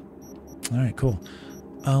 Alright, cool.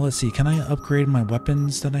 Let's see. Can I upgrade my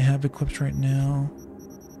weapons that I have equipped right now?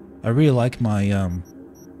 I really like my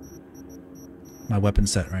my weapon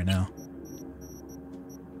set right now.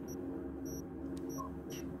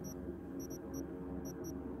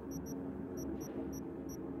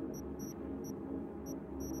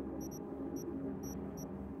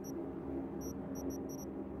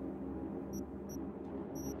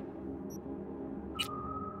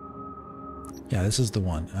 Yeah, this is the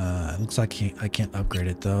one. It looks like I can't upgrade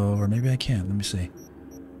it though, or maybe I can. Let me see.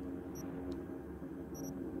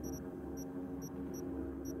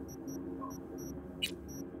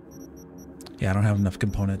 Yeah, I don't have enough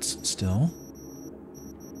components still.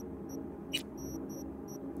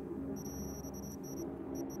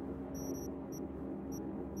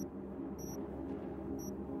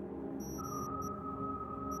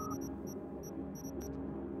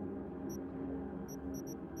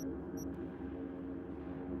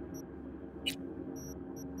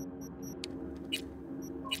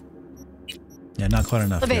 Yeah, not quite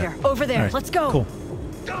enough. Elevator, over there. Right, let's go. Cool.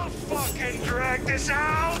 Don't fucking drag this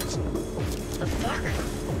out! The fuck?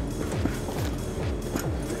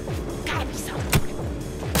 Gotta be something.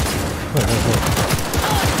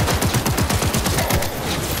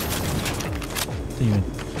 Didn't even.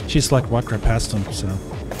 She just like walked right past him, so.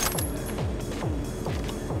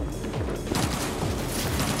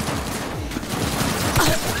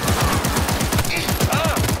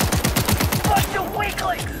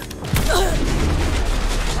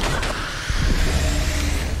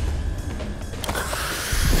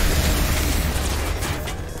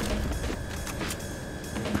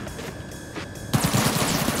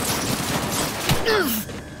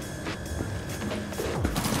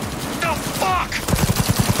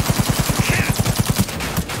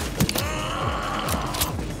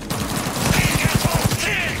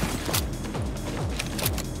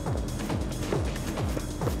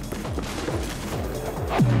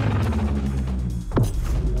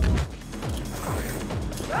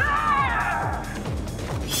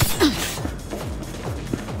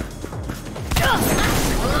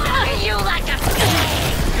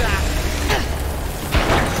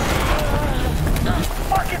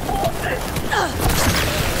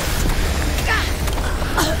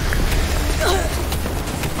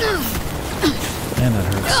 Man, that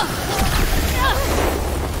hurts.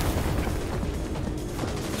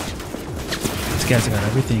 These guys have got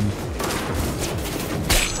everything.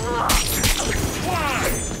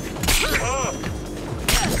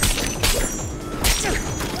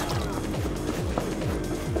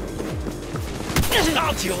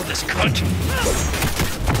 I'll deal with this cunt.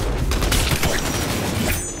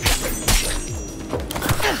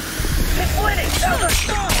 It's winning! Now let's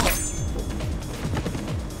go!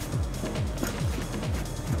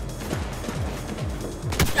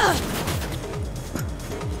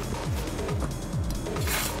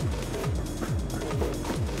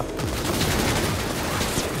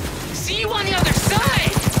 See you on the other side!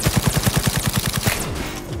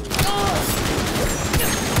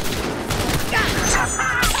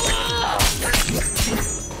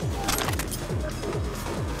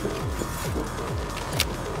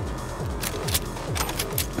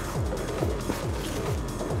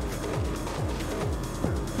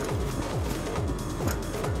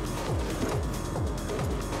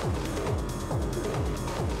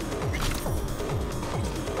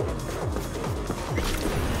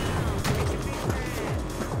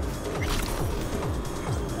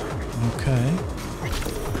 Okay.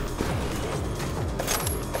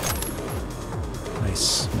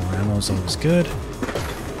 Nice. More ammo is always good.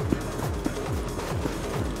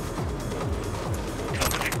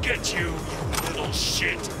 Coming to get you, you little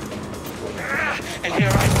shit. And here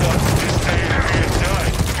I thought this day area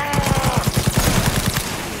died.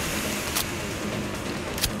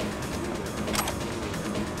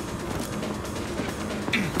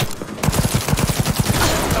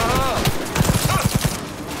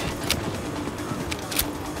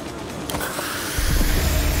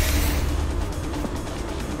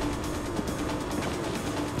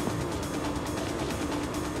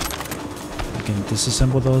 I can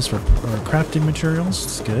disassemble those for crafting materials.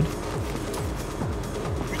 It's good.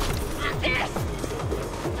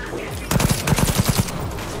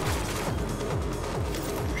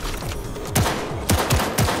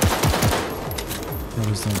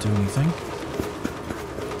 Those don't do anything.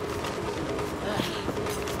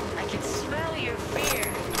 I can smell your fear.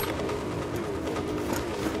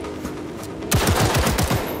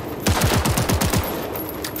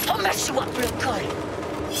 I'll mess you up real good.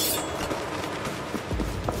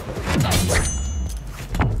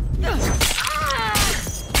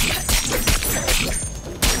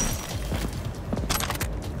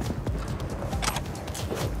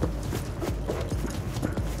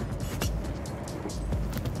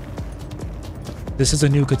 This is a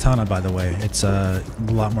new katana, by the way. It's a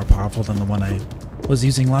lot more powerful than the one I was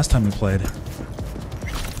using last time we played.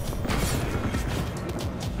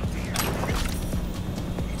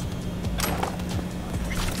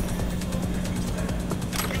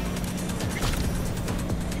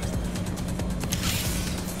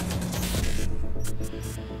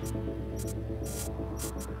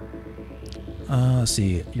 Let's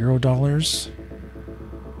see, Euro dollars.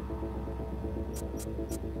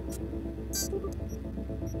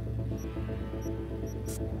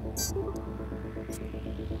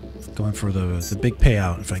 Going for the big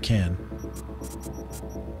payout if I can.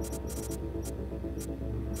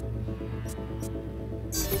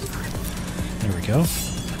 There we go.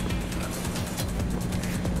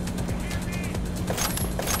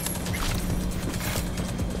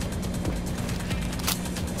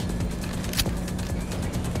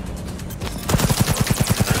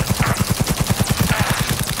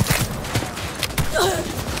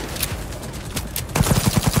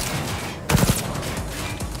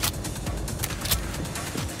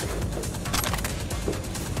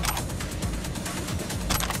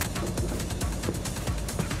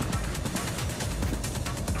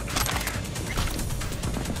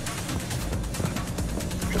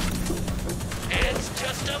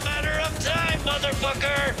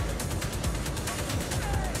 Motherfucker!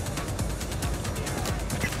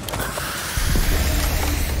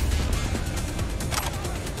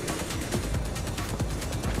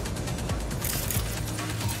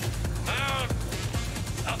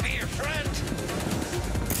 I'll be your friend.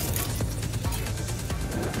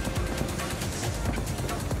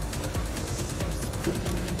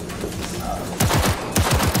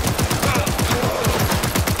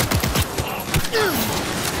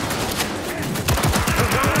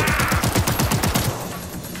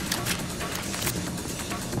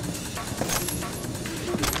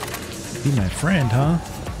 Be my friend, huh?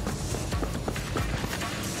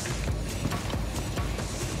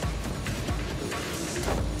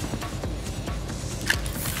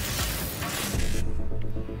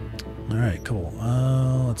 All right, cool.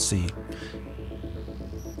 Let's see.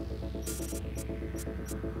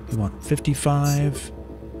 You want 55,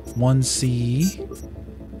 1C,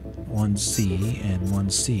 1C, and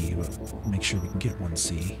 1C. But make sure we can get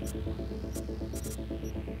 1C.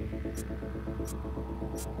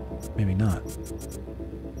 Maybe not.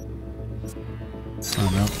 Oh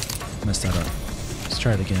no, messed that up. Let's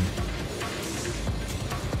try it again.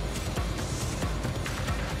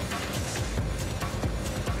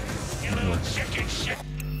 You little chicken shit.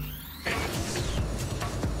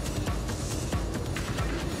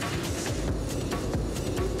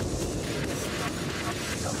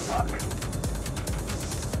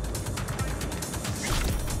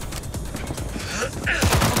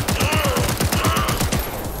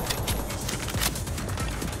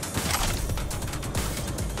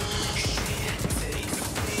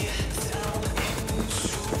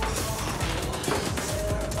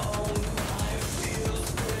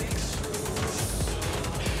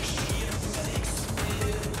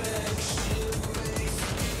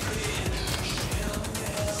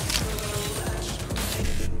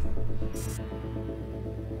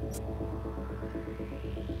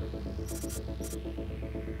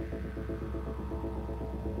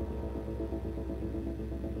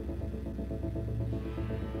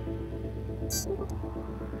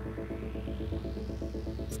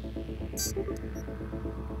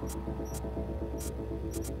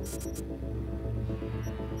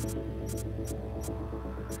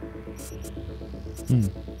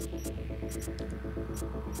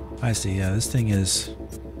 I see. Yeah, this thing is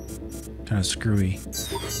kind of screwy.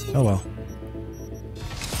 Oh well.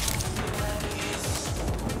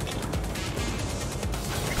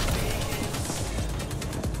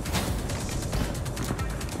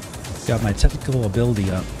 Got my technical ability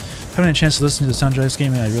up. Haven't had a chance to listen to the soundtrack of this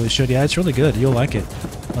game, and I really should. Yeah, it's really good. You'll like it.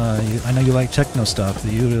 I know you like techno stuff.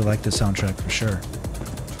 You really like the soundtrack for sure.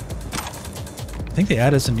 I think they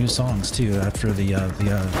added some new songs too after the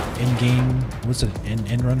in-game, what's it,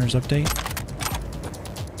 in-runners update.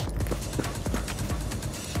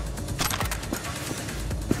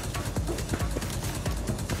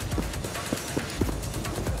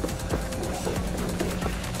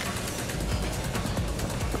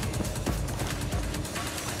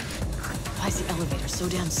 Why is the elevator so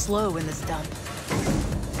damn slow in this dump?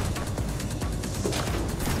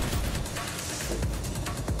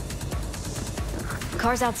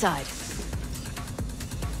 Car's outside.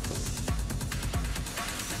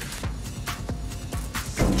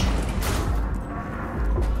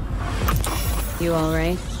 You all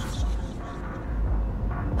right?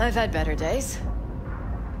 I've had better days.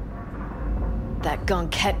 That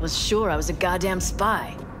gonkette was sure I was a goddamn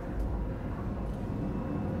spy.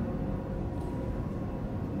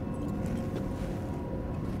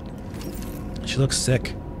 She looks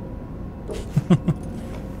sick.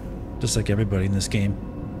 Just like everybody in this game.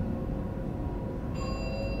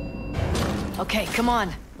 Okay, come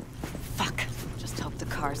on. Fuck. Just hope the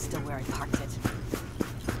car's still where I parked it.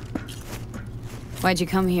 Why'd you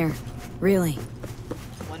come here? Really?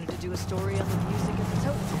 Wanted to do a story on the music of the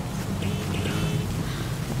totem.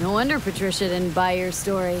 No wonder Patricia didn't buy your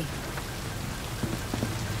story.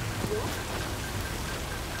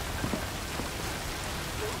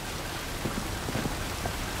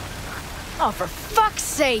 Oh, for fuck's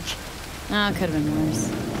sake! Oh, it could have been worse.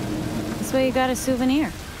 This way you got a souvenir.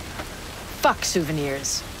 Fuck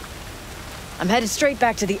souvenirs. I'm headed straight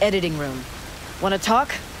back to the editing room. Wanna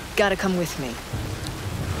talk? Gotta come with me.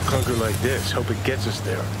 Clunker like this, hope it gets us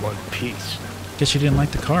there in one piece. Guess you didn't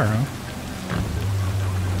like the car, huh?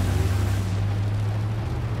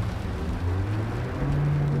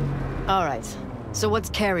 All right. So what's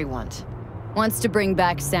Carrie want? Wants to bring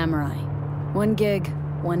back Samurai. One gig,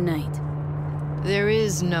 one night. There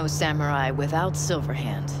is no Samurai without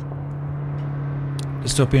Silverhand.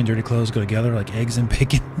 Dystopia and dirty clothes go together like eggs and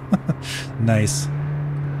bacon. Nice.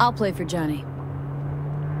 I'll play for Johnny.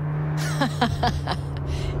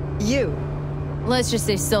 You. Let's just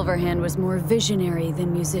say Silverhand was more visionary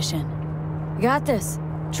than musician. You got this.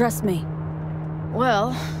 Trust me.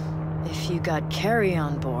 Well, if you got Carrie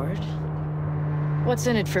on board, what's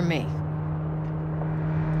in it for me?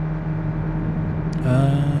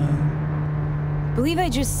 Believe I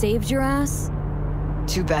just saved your ass?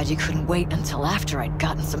 Too bad you couldn't wait until after I'd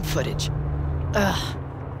gotten some footage. Ugh.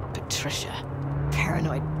 Patricia.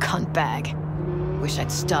 Paranoid cunt bag. Wish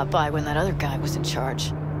I'd stopped by when that other guy was in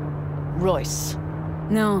charge. Royce.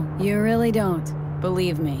 No, you really don't.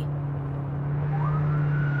 Believe me.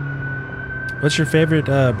 What's your favorite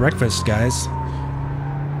breakfast, guys?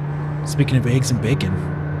 Speaking of eggs and bacon,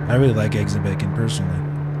 I really like eggs and bacon personally.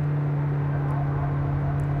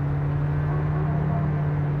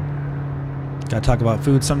 Gotta talk about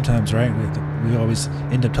food sometimes, right? We always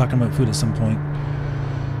end up talking about food at some point.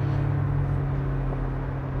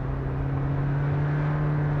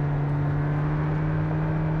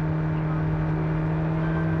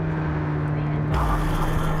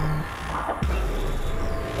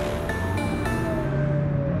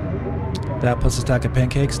 That plus a stack of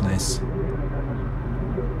pancakes, nice.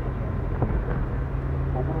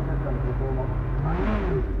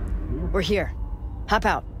 We're here. Hop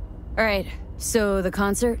out. All right, so the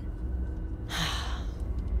concert?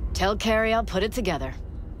 Tell Carrie I'll put it together.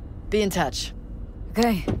 Be in touch.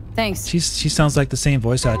 Okay, thanks. She sounds like the same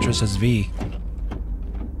voice actress as V.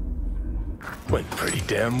 Went pretty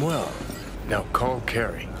damn well. Now call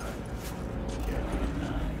Carrie.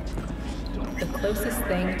 The closest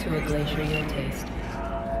thing to a glacier you'll taste.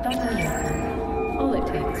 Dr. Yaku. All it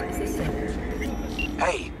takes is a sip.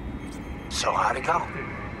 Hey, so how'd it go?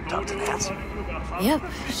 Talk to Nancy? Yep,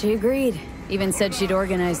 she agreed. Even said she'd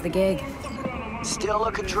organize the gig. Still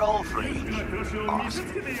a control freak. Awesome.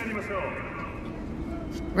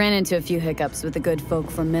 Ran into a few hiccups with the good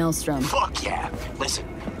folk from Maelstrom. Fuck yeah. Listen,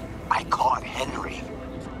 I caught Henry.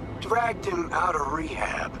 Dragged him out of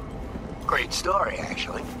rehab. Great story,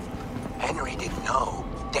 actually. Henry didn't know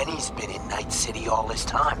Denny's been in Night City all this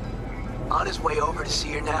time. On his way over to see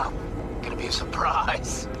her now. Gonna be a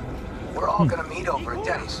surprise. We're all gonna meet over at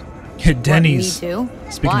Denny's. Denny's. What, me too?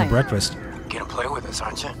 Speaking Why? of breakfast. Gonna play with us,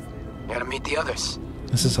 aren't you? Gotta meet the others.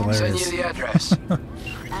 This is hilarious. Send you the address.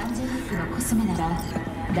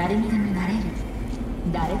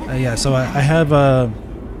 Yeah, so I have,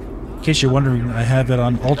 in case you're wondering, I have it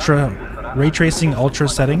on ultra, ray tracing ultra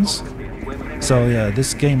settings. So yeah,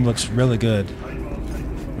 this game looks really good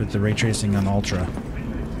with the ray tracing on ultra.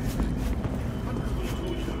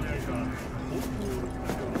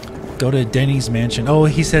 Go to Denny's Mansion. Oh,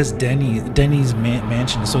 he says Denny's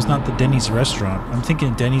Mansion, so it's not the Denny's restaurant. I'm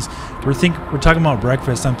thinking Denny's. We're talking about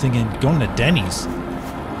breakfast. I'm thinking going to Denny's.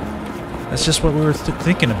 That's just what we were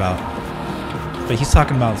thinking about. But he's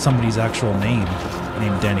talking about somebody's actual name,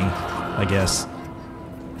 named Denny, I guess.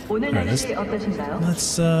 All right, let's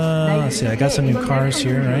see. I got some new cars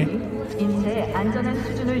here, right?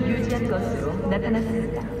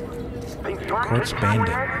 Quartz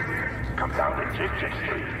Bandit.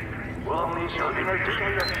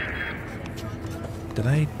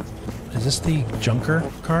 Is this the Junker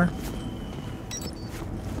car?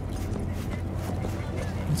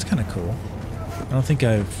 It's kind of cool. I don't think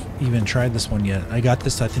I've even tried this one yet. I got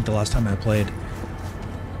this, I think, the last time I played.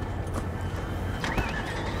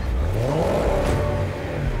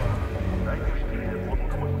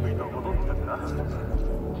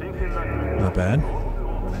 Not bad.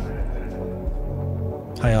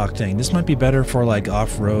 High octane. This might be better for like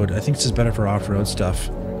off-road. I think this is better for off-road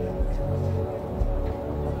stuff.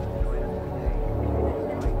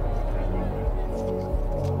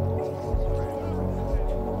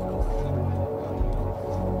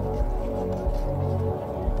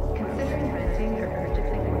 Considering renting or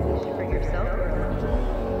purchasing a niche for yourself or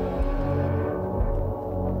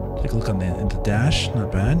Take a look on the dash.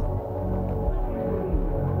 Not bad.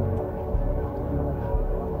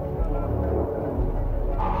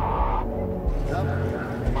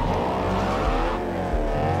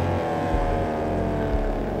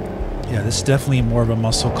 Yeah, this is definitely more of a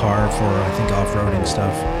muscle car for, I think, off-roading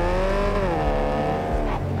stuff.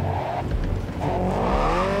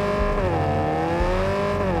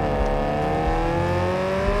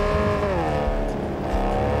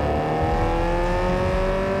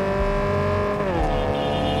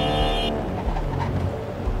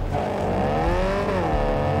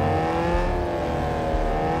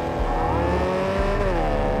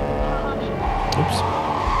 Oops.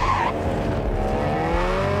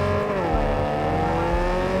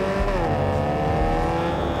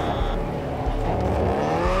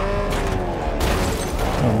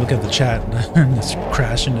 Look at the chat. Let's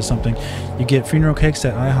crash into something. You get funeral cakes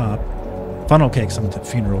at IHOP. Funnel cakes. I'm the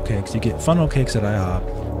funeral cakes. You get funnel cakes at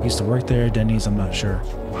IHOP. Used to work there. Denny's. I'm not sure.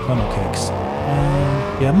 Funnel cakes.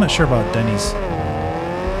 Yeah, I'm not sure about Denny's.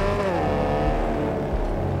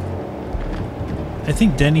 I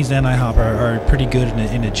think Denny's and IHOP are pretty good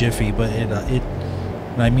in a jiffy, but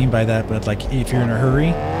what I mean by that, but like if you're in a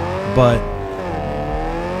hurry, but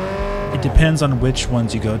it depends on which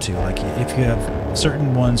ones you go to. Like if you have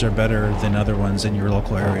certain ones are better than other ones in your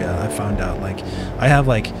local area. I found out, like I have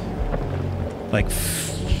like 3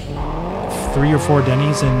 or 4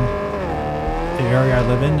 Denny's in the area I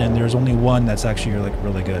live in, and there's only one that's actually like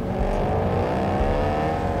really good.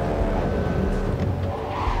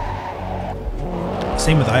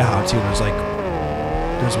 Same with IHOP too.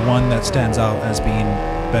 There's one that stands out as being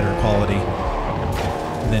better quality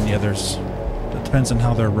than the others. It depends on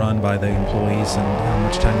how they're run by the employees and how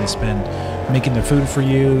much time they spend making their food for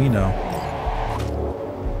you, you know.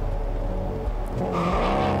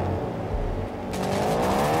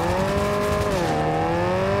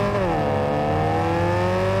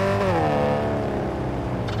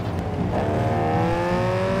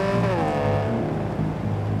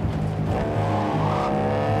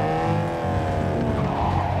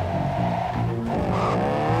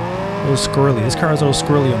 A little squirrely. This car is a little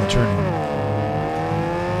squirrely on the turn.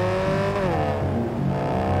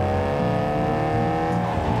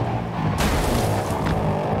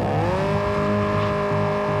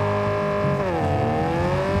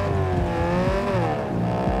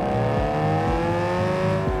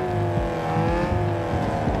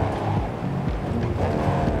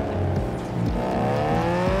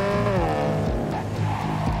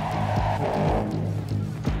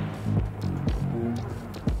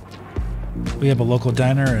 We have a local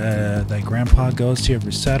diner that Grandpa goes to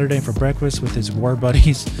every Saturday for breakfast with his war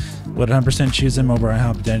buddies. Would 100% choose him over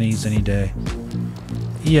IHOP Denny's any day.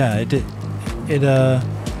 Yeah,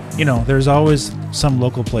 you know, there's always some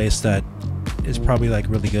local place that is probably like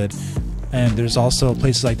really good, and there's also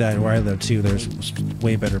places like that where I live too. There's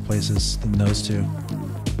way better places than those two.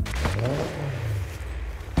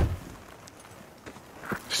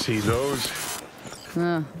 See those?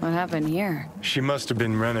 What happened here? She must have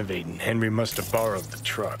been renovating. Henry must have borrowed the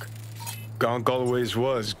truck. Gonk always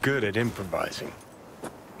was good at improvising.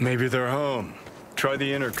 Maybe they're home. Try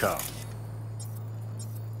the intercom.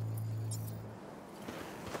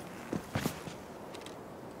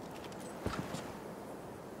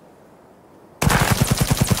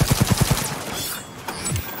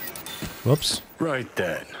 Whoops. Right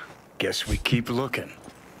then. Guess we keep looking.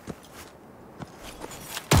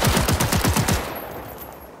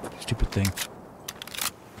 Stupid thing.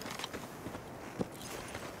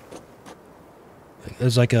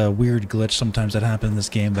 There's like a weird glitch sometimes that happens in this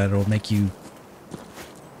game that it'll make you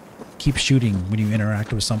keep shooting when you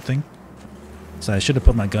interact with something. So I should have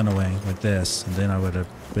put my gun away like this, and then I would have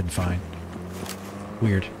been fine.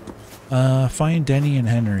 Weird. Find Denny and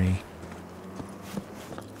Henry.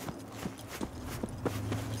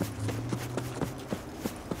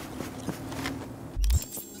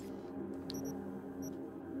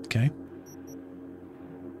 Okay.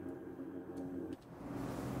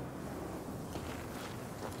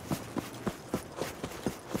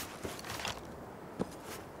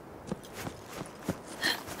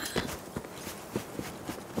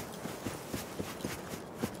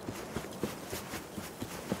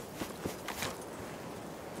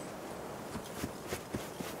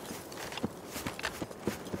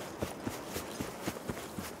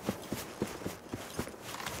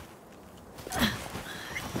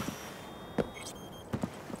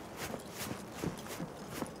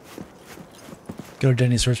 Go to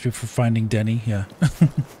Denny's first before finding Denny, yeah.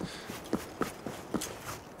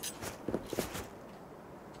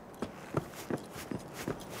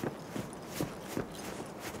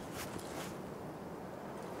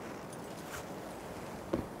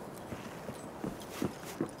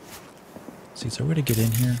 See, is there a way to get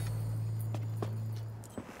in here?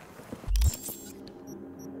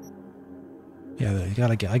 Yeah,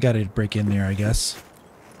 I gotta break in there, I guess.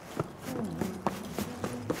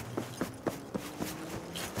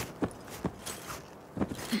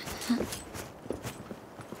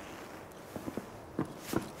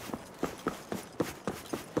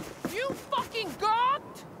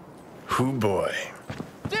 Hoo boy.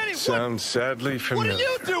 Danny, Sounds sadly familiar. What are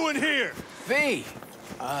you doing here? V!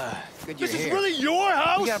 Good you're This is here. really your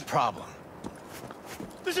house? We got a problem.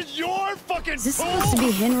 This is your fucking Is this pool? supposed to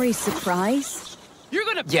be Henry's surprise? You're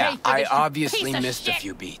gonna pay Yeah, for I this, you obviously piece of missed a shit.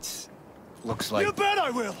 few beats. Looks like You bet I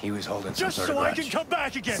will. he was holding some Just sort so of I grudge. can come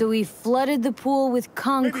back again. So he flooded the pool with Maybe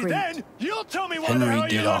concrete. then you'll tell me why the Henry hell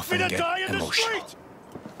did you left me often to get die in the emotional. street.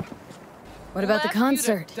 What about the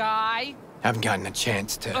concert? Die? Haven't gotten a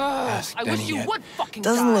chance to ask I Denny wish you yet. would fucking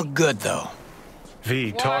Doesn't die. look good though.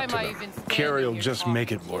 V, Why talk am to I them. even standing Carrie'll here just talking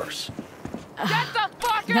make it to you? worse. Get the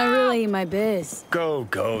fuck Not out! really my biz. Go.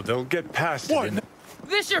 They'll get past it. in-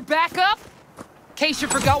 This your backup? In case you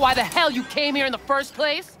forgot why the hell you came here in the first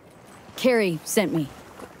place? Carrie sent me.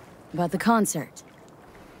 About the concert.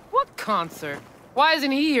 What concert? Why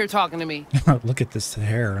isn't he here talking to me? Look at this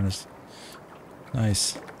hair and it's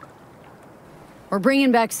nice. We're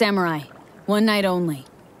bringing back Samurai. One night only.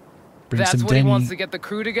 Bring That's some what he Denny, wants to get the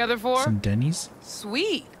crew together for? some Denny's.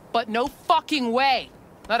 Sweet, but no fucking way.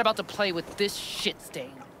 Not about to play with this shit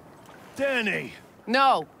stain. Danny.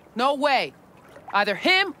 No way. Either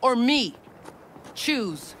him or me.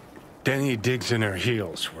 Choose. Denny digs in her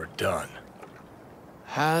heels. We're done.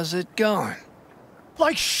 How's it going?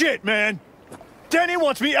 Like shit, man. Danny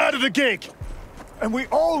wants me out of the gig. And we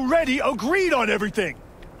already agreed on everything.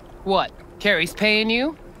 What? Carrie's paying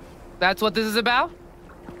you? That's what this is about?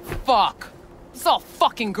 Fuck. It's all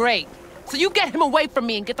fucking great. So you get him away from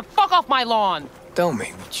me and get the fuck off my lawn. Don't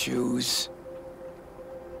make me choose.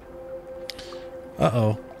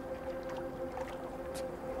 Uh-oh.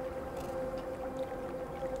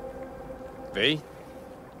 V,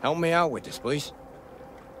 help me out with this, please.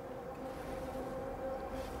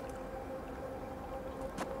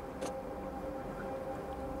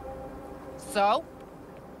 So?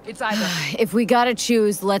 It's either... If we gotta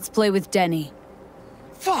choose, let's play with Denny.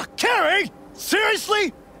 Fuck, Carrie!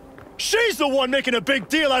 Seriously? She's the one making a big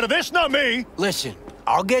deal out of this, not me. Listen,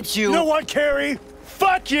 I'll get you. You know what, Carrie?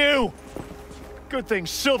 Fuck you! Good thing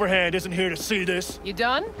Silverhand isn't here to see this. You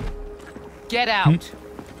done? Get out.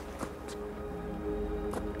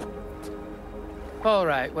 All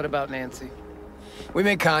right, what about Nancy? We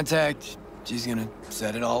made contact. She's gonna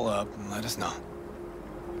set it all up and let us know.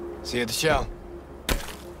 See you at the show.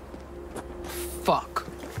 Fuck.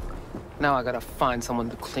 Now I gotta find someone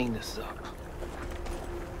to clean this up.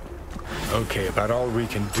 Okay, about all we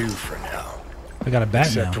can do for now. I got a bat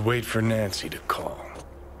Except now. wait for Nancy to call.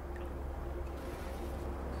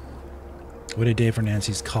 Wait a day for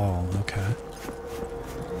Nancy's call. Okay.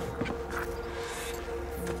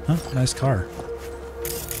 Huh, nice car.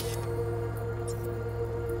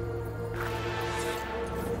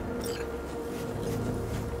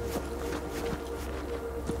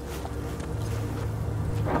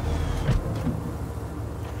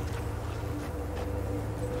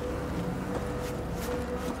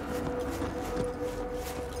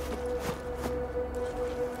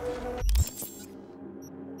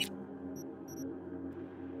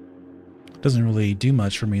 Doesn't really do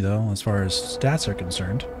much for me though, as far as stats are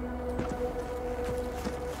concerned.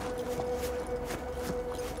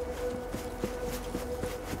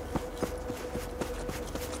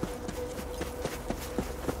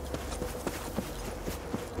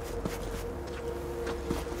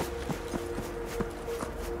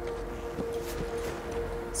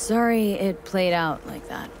 Sorry it played out like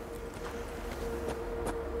that.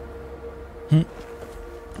 Hey,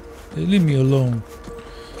 leave me alone.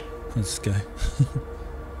 This guy.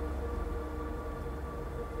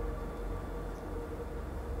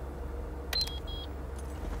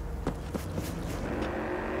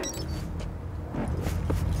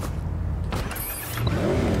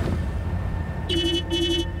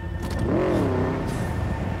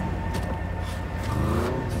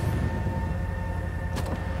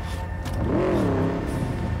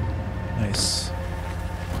 Nice.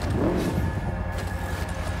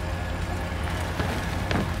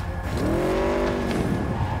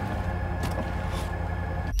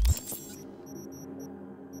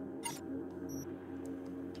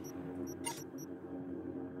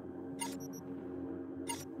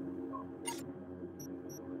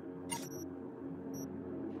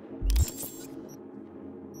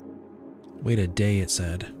 Wait a day, it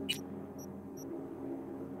said.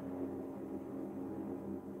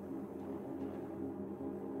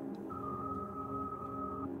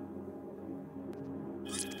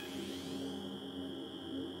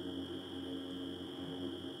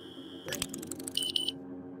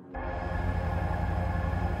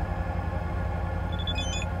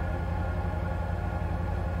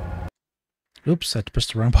 Oops, I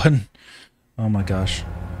pressed the wrong button. Oh my gosh.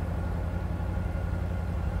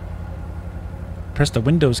 Press the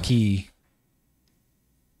Windows key.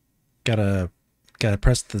 Gotta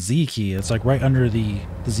press the Z key. It's like right under the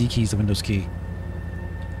Z key is the Windows key.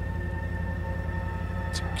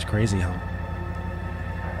 It's crazy how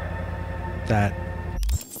that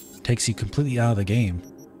takes you completely out of the game.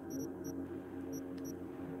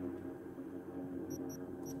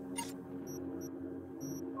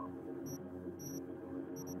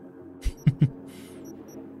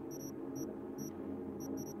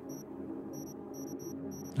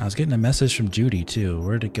 I was getting a message from Judy too.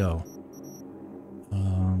 Where'd it go?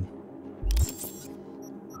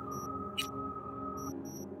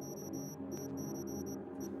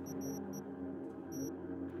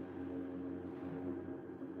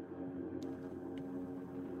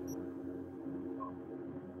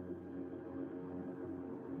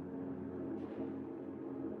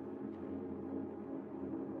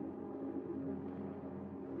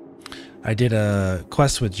 I did a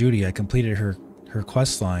quest with Judy. I completed her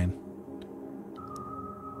quest line.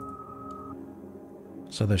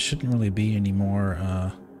 So there shouldn't really be any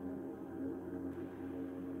more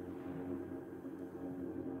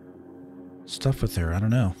stuff with her. I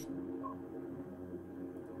don't know.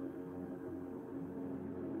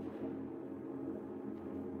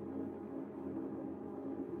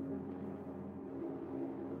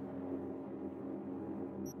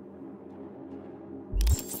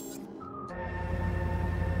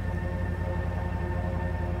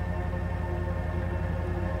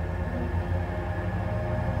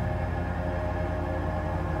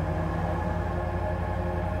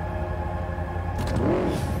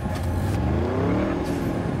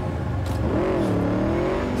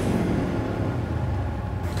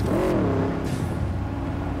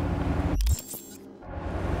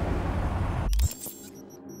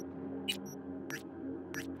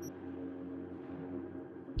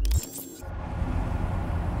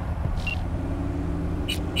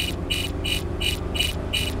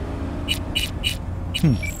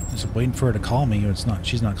 Just waiting for her to call me. It's not.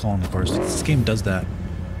 She's not calling me first. This game does that.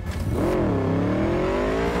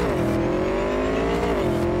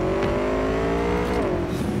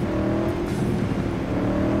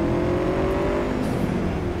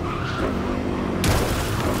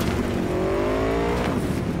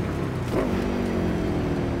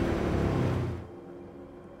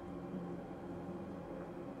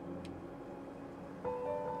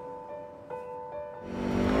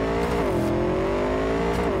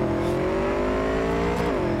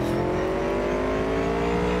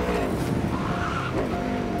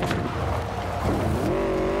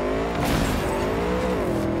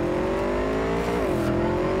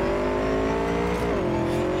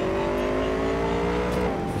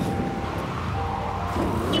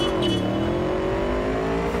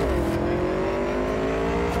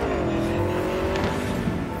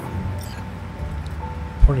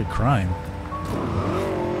 reported crime.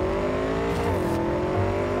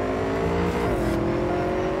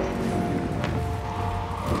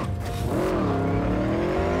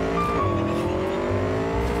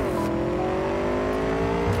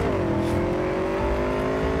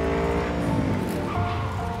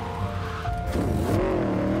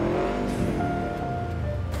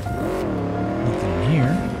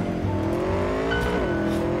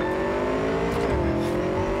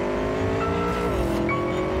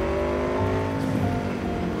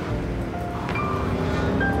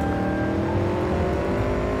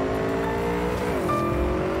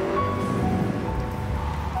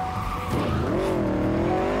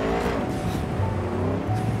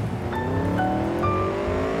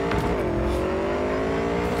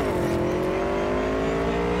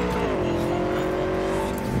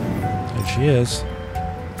 She is.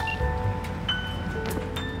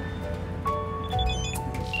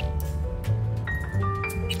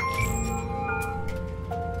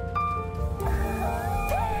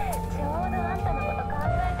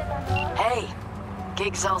 Hey,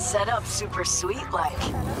 gig's all set up super sweet like.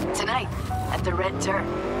 Tonight, at the Red Dirt.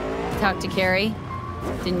 Talk to Carrie?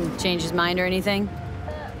 Didn't change his mind or anything?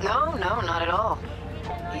 No, not at all.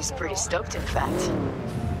 He's pretty stoked, in fact.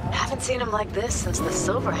 Haven't seen him like this since the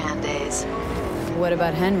Silverhand days. What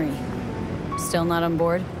about Henry? Still not on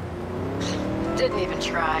board? Didn't even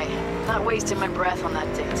try. Not wasting my breath on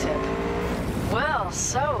that dick tip. Well,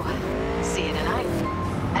 so, see you tonight.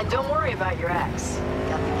 And don't worry about your axe.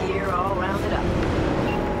 Got the gear all rounded up.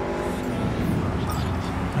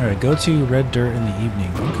 Alright, go to Red Dirt in the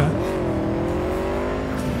evening. Okay.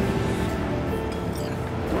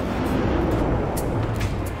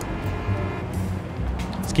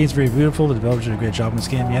 This game's very beautiful. The developers did a great job in this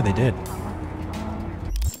game. Yeah, they did.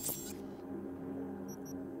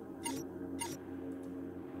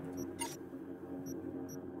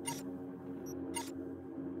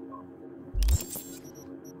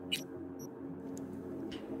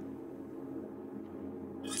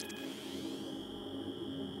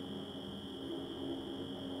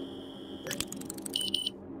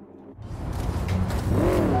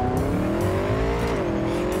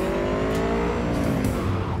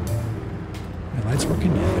 Lights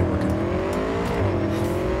working? Yeah, they're working.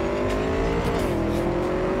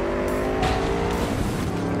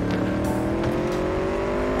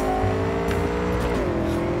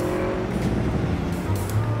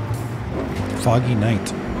 Foggy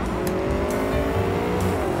night.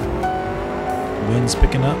 Wind's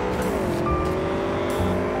picking up.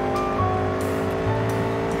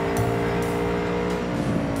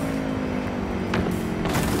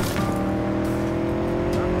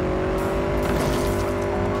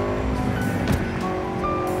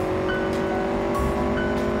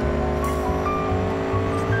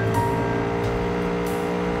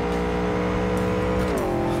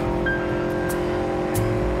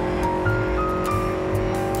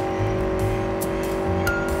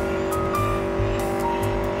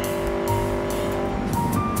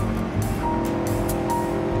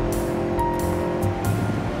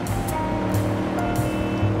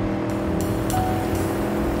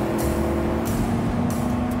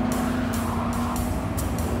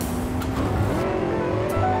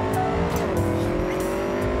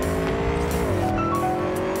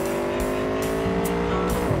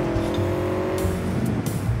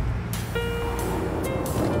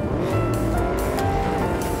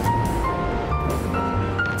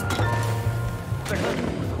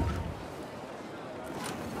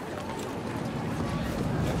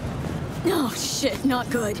 Oh shit, not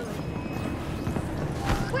good.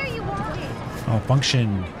 Where are you walking? Oh,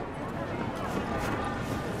 function.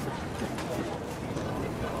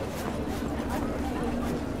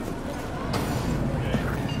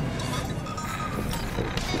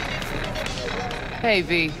 Hey,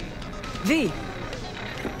 V. V,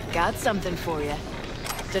 got something for you.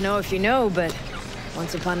 Don't know if you know, but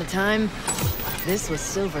once upon a time, this was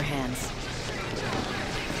Silverhand's.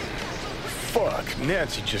 Fuck,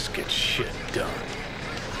 Nancy just gets shit done.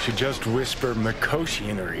 She just whispered Mikoshi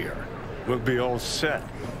in her ear. We'll be all set.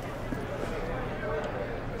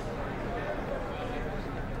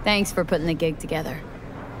 Thanks for putting the gig together.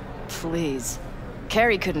 Please.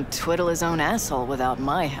 Carrie couldn't twiddle his own asshole without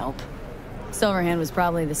my help. Silverhand was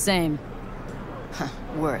probably the same. Huh,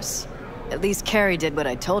 worse. At least Carrie did what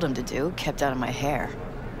I told him to do, kept out of my hair.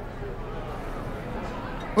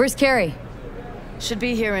 Where's Carrie? Should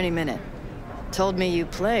be here any minute. Told me you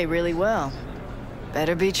play really well.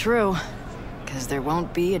 Better be true, because there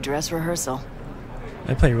won't be a dress rehearsal.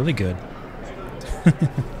 I play really good.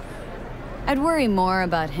 I'd worry more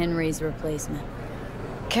about Henry's replacement.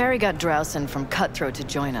 Carrie got Drowson from Cutthroat to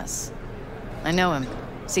join us. I know him.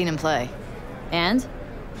 Seen him play. And?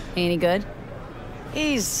 Any good?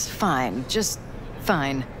 He's fine. Just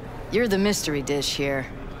fine. You're the mystery dish here.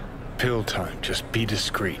 Pill time. Just be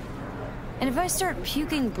discreet. And if I start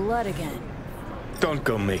puking blood again? Don't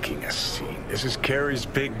go making a scene. This is Carrie's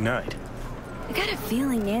big night. I got a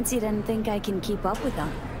feeling Nancy didn't think I can keep up with them.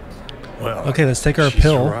 Well, okay, let's take our she's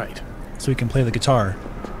pill right. so we can play the guitar.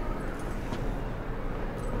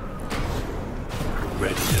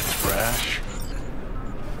 Ready to thrash?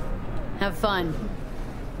 Have fun.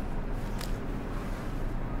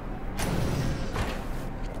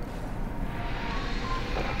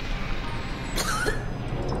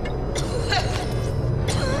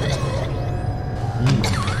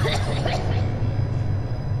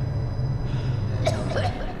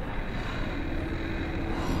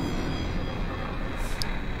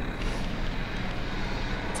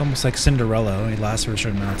 It's almost like Cinderella. It only lasts for a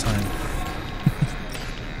certain amount of time.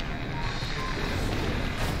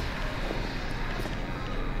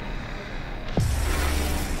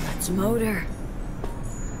 That's motor.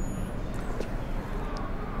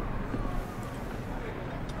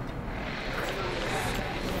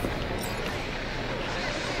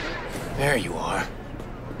 There you are.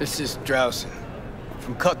 This is Drowson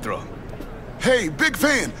from Cutthroat. Hey, big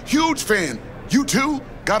fan, huge fan. You too?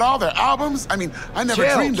 Got all their albums? I mean, I never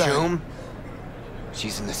Chill, dreamed that. June.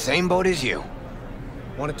 She's in the same boat as you.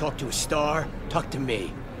 Want to talk to a star? Talk to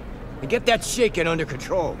me. And get that shaking under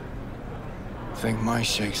control. Think my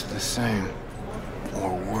shakes are the same.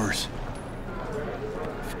 Or worse.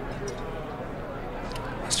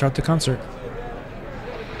 Start the concert.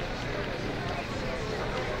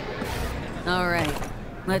 All right,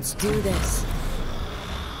 let's do this.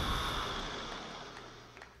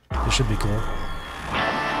 This should be cool.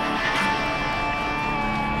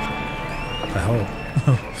 I hope.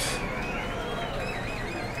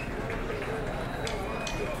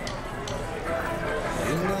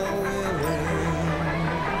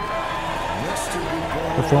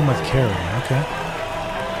 Perform with Carrie, okay.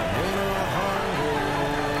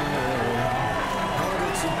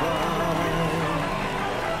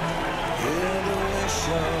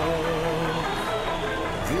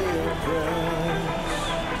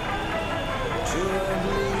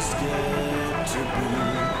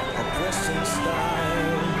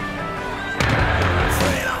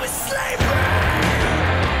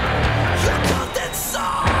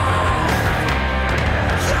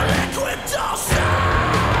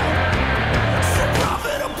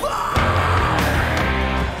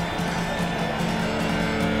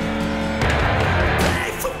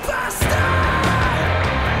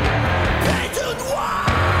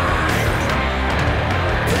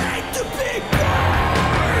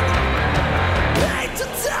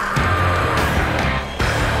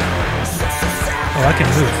 Oh, I can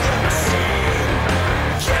move.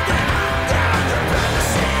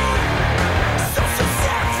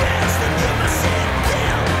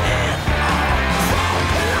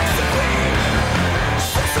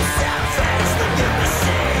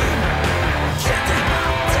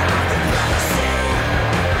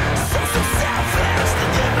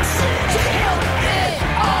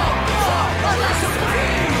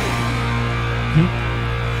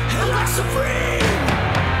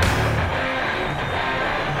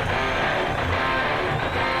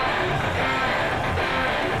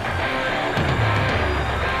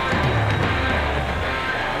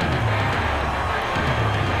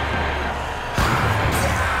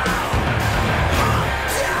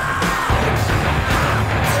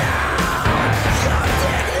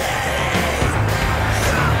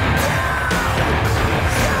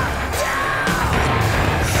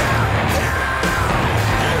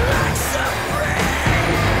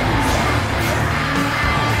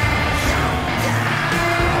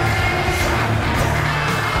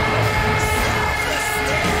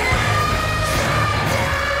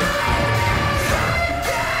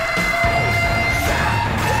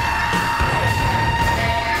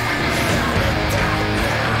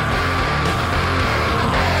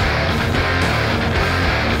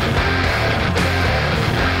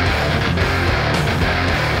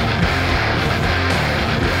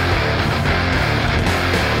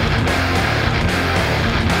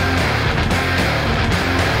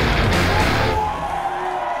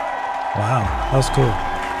 Wow, that was cool.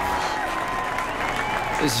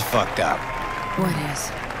 This is fucked up. What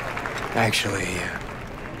is? Actually,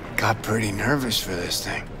 got pretty nervous for this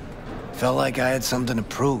thing. Felt like I had something to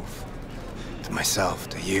prove. To myself,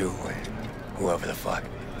 to you, and whoever the fuck.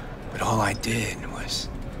 But all I did was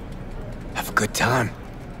have a good time.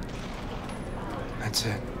 That's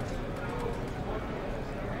it.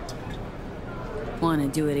 Want to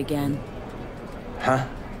do it again? Huh?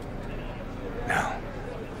 No.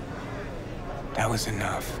 That was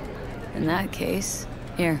enough. In that case,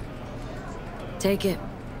 here. Take it.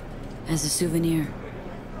 As a souvenir.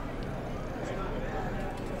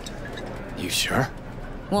 You sure?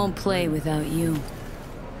 Won't play without you.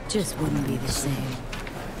 Just wouldn't be the same.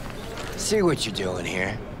 See what you're doing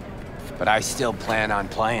here. But I still plan on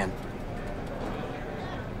playing.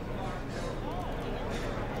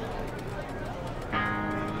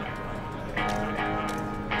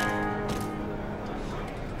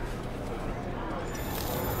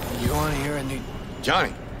 You want to hear a new...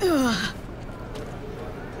 Johnny!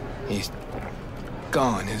 He's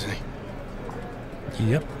gone, isn't he?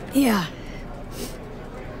 Yep. Yeah.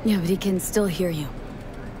 Yeah, but he can still hear you.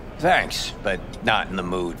 Thanks, but not in the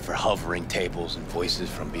mood for hovering tables and voices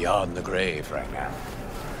from beyond the grave right now.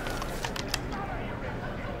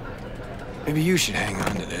 Maybe you should hang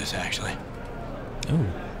on to this, actually. Ooh.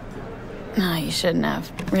 No, you shouldn't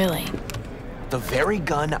have. Really. The very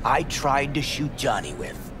gun I tried to shoot Johnny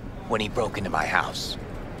with when he broke into my house.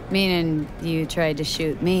 Meaning you tried to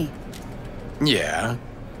shoot me. Yeah.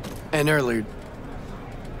 And earlier...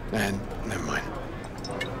 And never mind.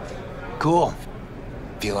 Cool.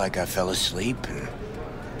 Feel like I fell asleep and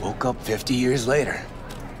woke up 50 years later.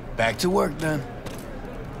 Back to work then.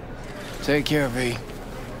 Take care, V.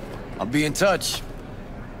 I'll be in touch.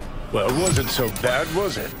 Well, it wasn't so bad,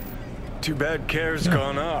 was it? Too bad Care's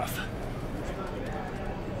gone off.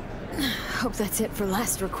 Hope that's it for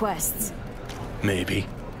last requests. Maybe.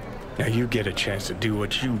 Now you get a chance to do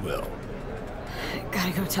what you will.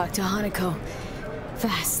 Gotta go talk to Hanako.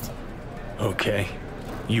 Fast. Okay.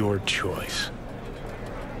 Your choice.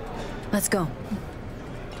 Let's go.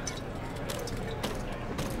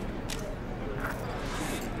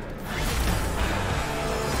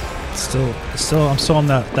 I'm still on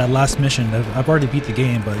that last mission. I've already beat the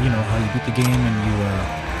game, but you know how you beat the game and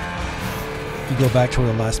you go back to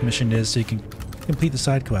where the last mission is so you can complete the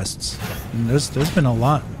side quests. And there's been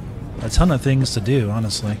a ton of things to do,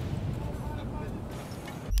 honestly.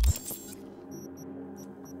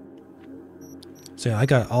 So yeah, I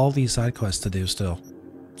got all these side quests to do still.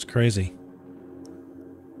 It's crazy.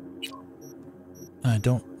 I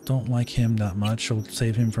don't like him that much. I'll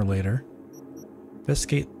save him for later.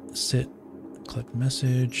 Investigate, sit, collect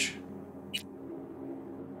message.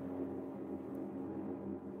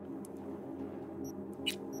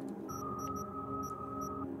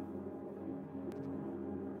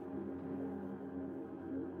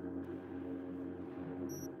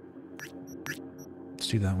 Let's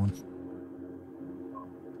do that one.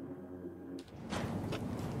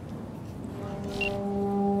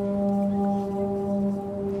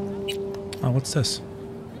 Oh, what's this?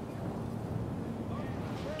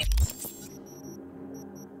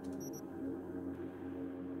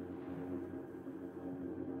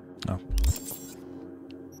 Oh.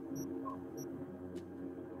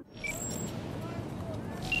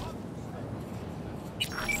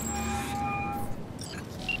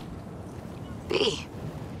 B,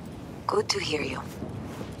 good to hear you.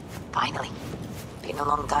 Finally. Been a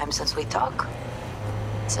long time since we talked.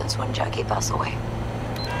 Since when Jackie passed away.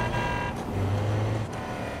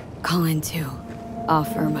 Calling to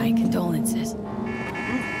offer my condolences.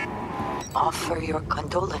 Offer your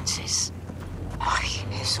condolences. Ay,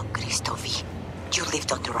 Jesucristo, V. You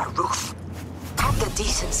lived under our roof. Have the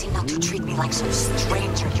decency not to treat me like some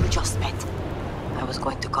stranger you just met. I was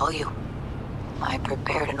going to call you. I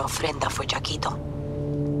prepared an ofrenda for Jaquito.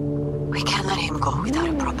 We can't let him go without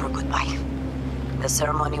a proper goodbye. The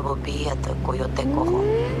ceremony will be at the Coyote home.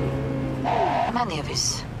 Many of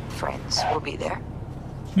his friends will be there.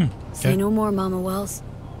 Say no more, Mama Wells.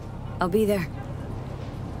 I'll be there.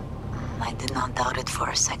 I did not doubt it for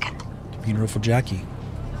a second. Funeral for Jackie.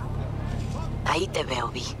 Ahí te veo,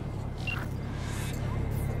 V.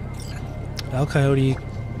 El Coyote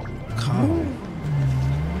Call.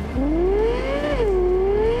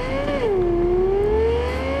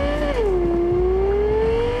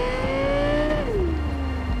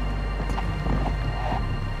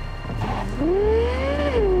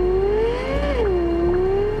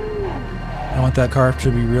 I want that car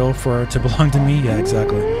to be real for it to belong to me. Yeah,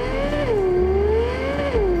 exactly.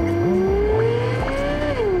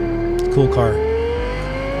 Cool car.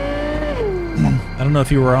 I don't know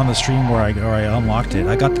if you were on the stream where I unlocked it.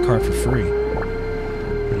 I got the car for free.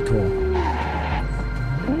 Pretty cool.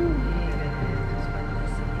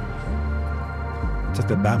 It's like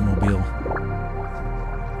the Batmobile.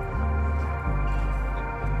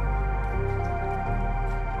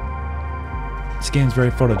 This game's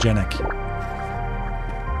very photogenic.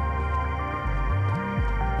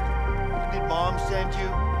 Did Mom say found you.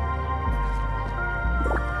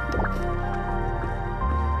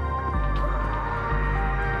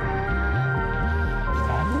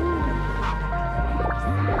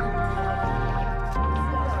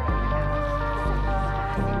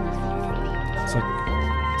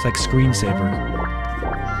 It's like screensaver.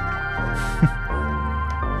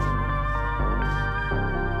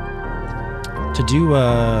 To do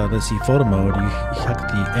let's see, photo mode, you hit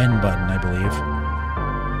the N button, I believe.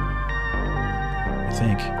 I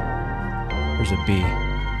think. There's a B.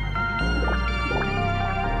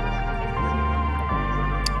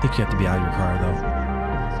 I think you have to be out of your car though.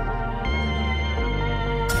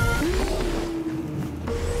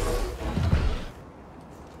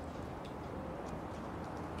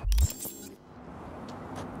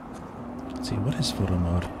 Let's see, what is photo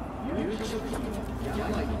mode?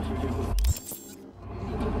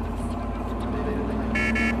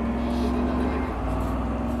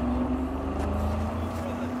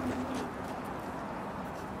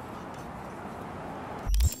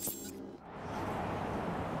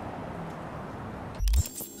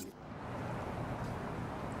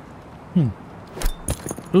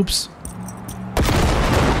 Oops.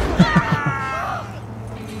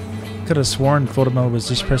 Could have sworn photo mode was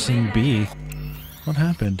just pressing B. What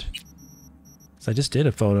happened? So I just did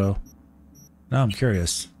a photo. Now I'm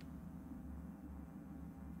curious.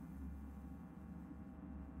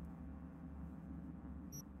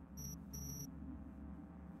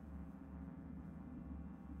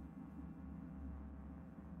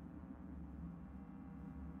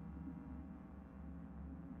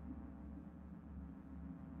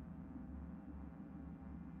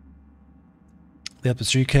 They upped the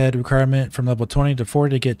street cred requirement from level 20 to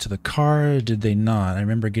 40 to get to the car. Did they not? I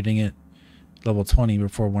remember getting it level 20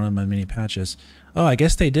 before one of my mini patches. Oh, I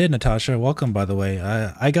guess they did, Natasha. Welcome, by the way.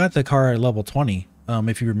 I got the car at level 20,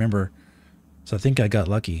 if you remember. So I think I got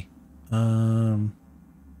lucky. I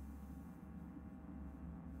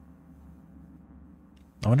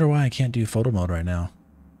wonder why I can't do photo mode right now.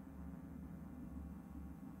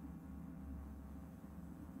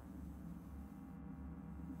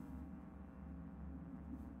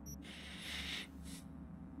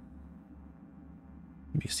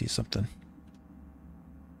 Let me see something.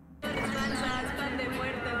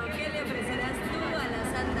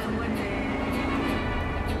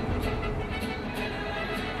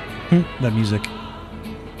 That music.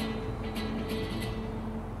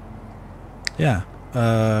 Yeah.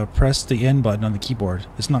 Press the N button on the keyboard.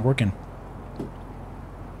 It's not working.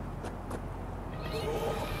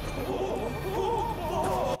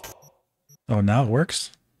 Oh, now it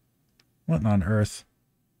works? What on earth?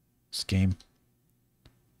 This game.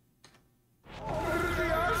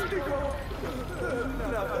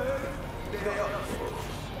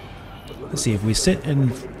 Let's see, if we stand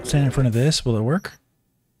in front of this, will it work?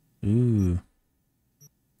 Ooh.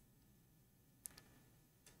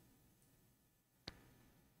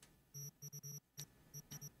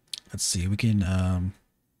 Let's see, we can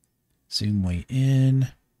zoom way in.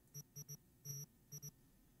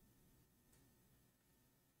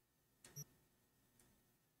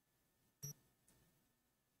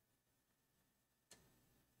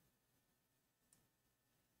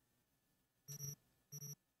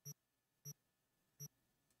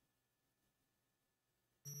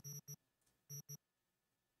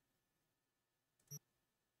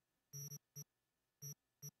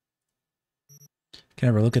 Can I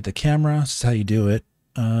ever look at the camera? This is how you do it.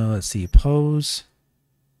 Let's see, pose.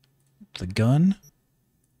 The gun.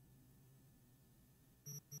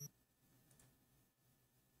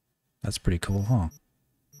 That's pretty cool, huh?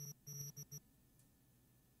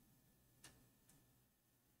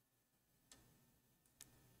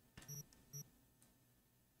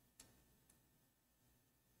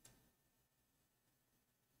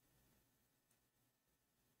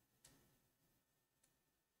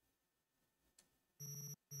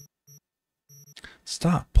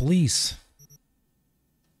 Stop, police.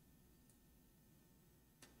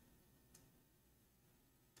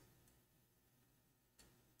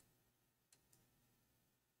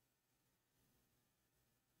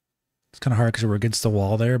 It's kind of hard because we're against the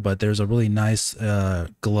wall there, but there's a really nice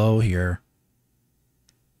glow here.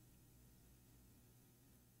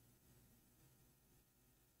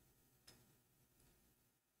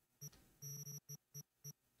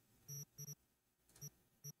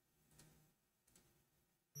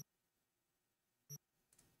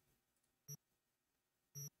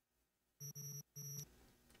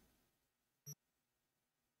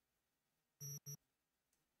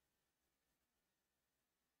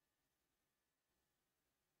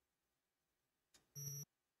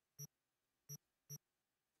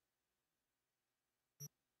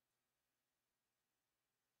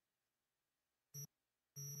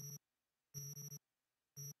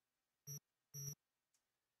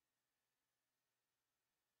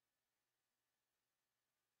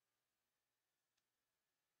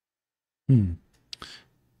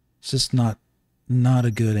 It's just not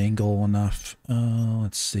a good angle enough.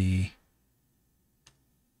 Let's see.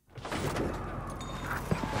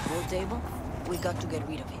 Whole table? We got to get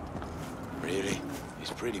rid of it. Really?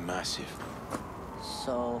 It's pretty massive.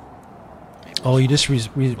 So... Oh, you just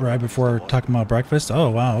right before talking about breakfast? Oh,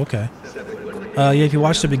 wow, okay. Yeah, if you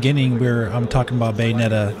watch the beginning, I'm talking about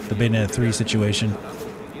Bayonetta, the Bayonetta 3 situation.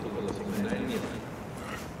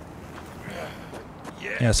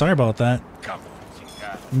 Yeah, sorry about that.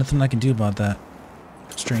 Nothing I can do about that.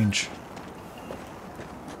 Strange.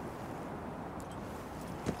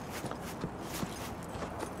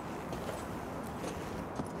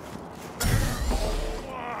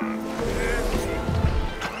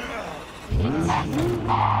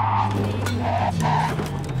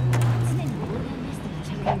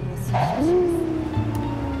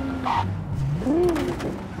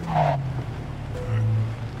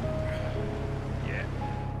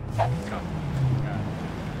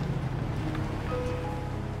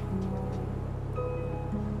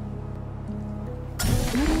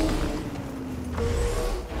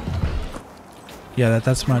 Yeah,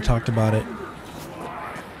 that's when I talked about it.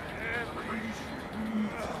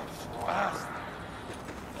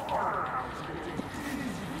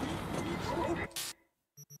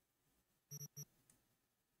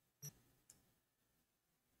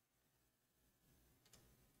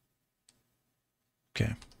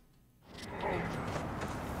 Okay.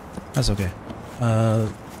 That's okay.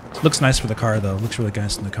 Looks nice for the car, though. Looks really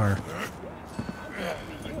nice in the car.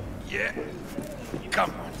 Yeah.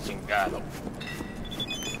 Come on, chingado.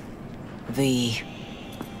 V,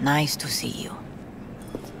 nice to see you.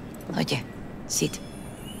 Oye, sit.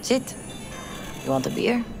 Sit. You want a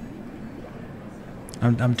beer?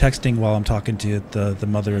 I'm texting while I'm talking to the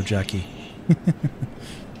mother of Jackie.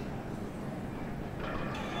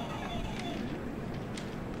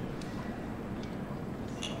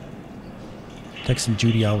 Texting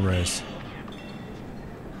Judy Alvarez.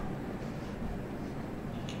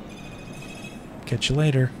 Catch you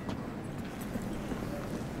later.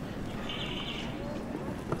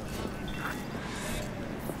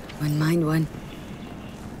 Wouldn't mind one.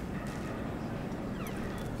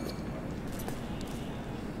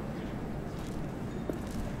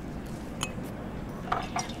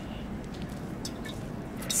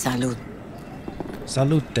 Salud.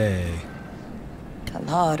 Salute. A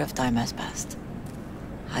lot of time has passed.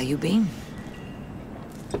 How you been?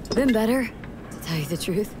 Been better, to tell you the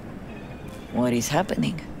truth. What is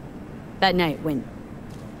happening? That night when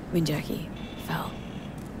Jackie fell.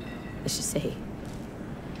 Let's just say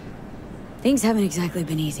things haven't exactly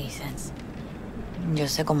been easy since. Yo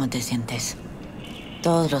sé cómo te sientes.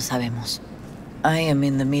 Todos lo sabemos. I am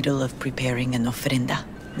in the middle of preparing an ofrenda.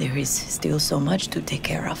 There is still so much to take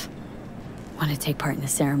care of. Want to take part in the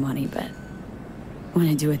ceremony, but I want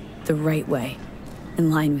to do it the right way, in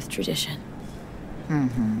line with tradition.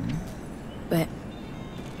 But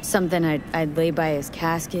something I'd lay by his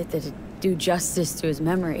casket that'd do justice to his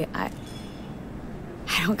memory. I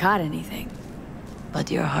don't got anything. But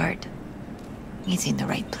your heart is in the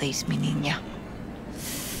right place, mi niña.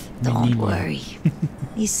 Don't worry.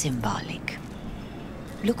 It's symbolic.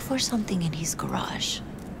 Look for something in his garage.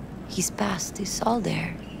 His past is all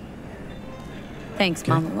there. Thanks,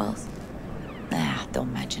 Mama Wells.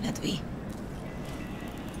 Don't mention it, V.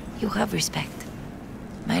 You have respect.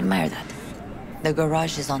 I admire that. The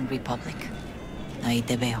garage is on Republic. Ahí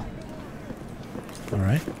te veo. All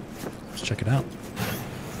right. Let's check it out.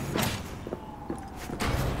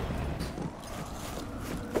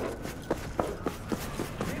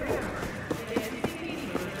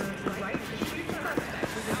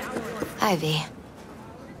 Hi, V.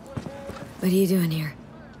 What are you doing here?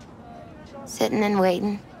 Sitting and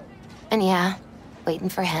waiting. And yeah, waiting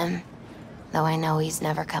for him. Though I know he's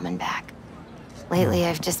never coming back. Lately,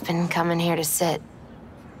 I've just been coming here to sit.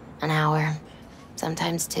 An hour.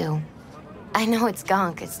 Sometimes two. I know it's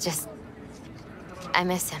gunk, it's just... I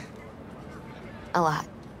miss him. A lot.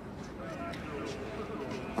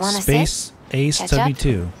 Wanna Space sit? Ace Catch up?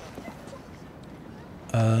 72.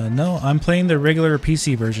 No, I'm playing the regular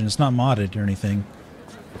PC version. It's not modded or anything.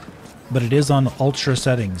 But it is on ultra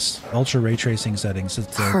settings. Ultra ray tracing settings.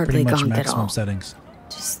 It's pretty much maximum settings.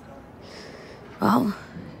 Just... well,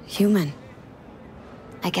 human.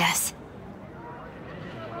 I guess.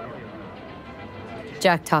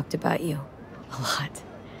 Jack talked about you. A lot.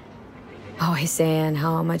 Always saying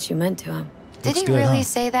how much you meant to him. Did he really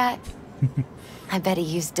say that? I bet he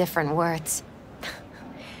used different words.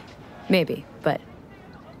 Maybe, but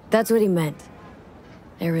that's what he meant.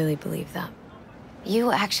 I really believe that.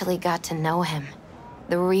 You actually got to know him.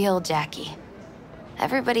 The real Jackie.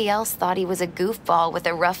 Everybody else thought he was a goofball with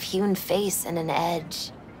a rough-hewn face and an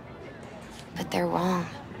edge. But they're wrong.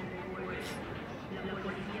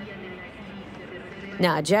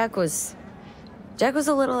 Nah, Jack was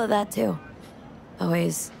a little of that too.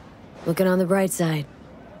 Always looking on the bright side.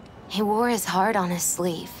 He wore his heart on his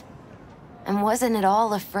sleeve. And wasn't at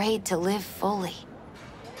all afraid to live fully.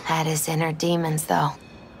 Had his inner demons, though.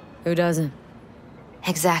 Who doesn't?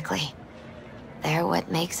 Exactly. They're what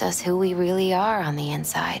makes us who we really are on the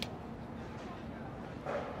inside.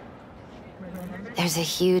 There's a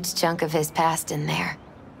huge chunk of his past in there.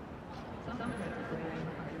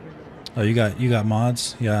 Oh, you got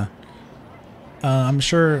mods? Yeah. I'm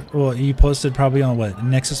sure, well, you posted probably on what,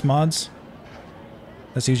 Nexus mods?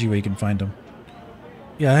 That's usually where you can find them.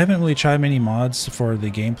 Yeah, I haven't really tried many mods for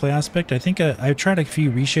the gameplay aspect. I think I've tried a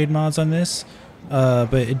few reshade mods on this,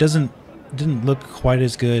 but it didn't look quite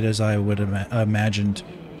as good as I would have imagined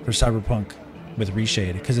for Cyberpunk with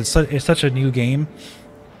reshade, because it's such a new game,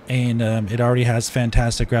 and it already has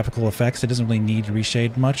fantastic graphical effects. It doesn't really need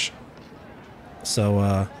reshade much.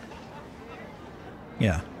 So,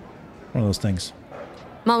 yeah, one of those things.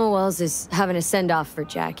 Mama Wells is having a send-off for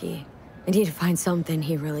Jackie. I need to find something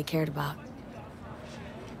he really cared about.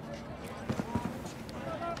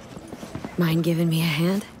 Mind giving me a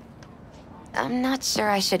hand? I'm not sure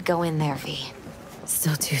I should go in there, V.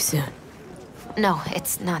 Still too soon. No,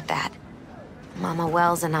 it's not that. Mama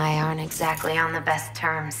Wells and I aren't exactly on the best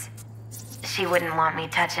terms. She wouldn't want me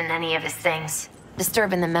touching any of his things,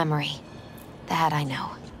 disturbing the memory. That I know.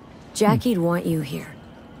 Jackie'd want you here.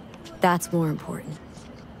 That's more important.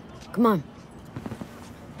 Come on.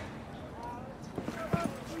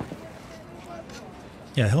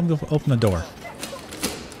 Yeah, help me open the door.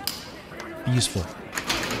 Be useful.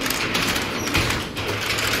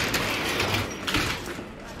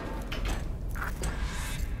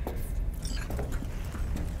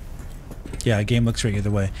 Yeah, game looks great either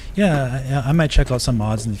way. Yeah, I might check out some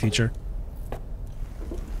mods in the future.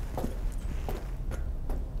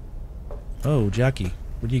 Oh, Jackie,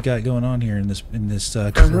 what do you got going on here in this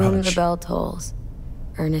For garage? whom the bell tolls.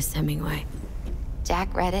 Ernest Hemingway.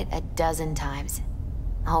 Jack read it a dozen times.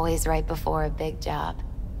 Always right before a big job.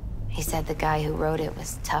 He said the guy who wrote it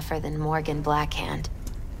was tougher than Morgan Blackhand.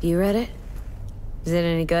 You read it? Is it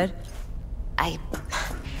any good? I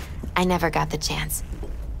never got the chance.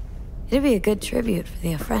 It'd be a good tribute for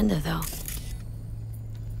the Ofrenda, though.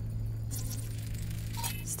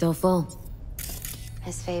 Still full.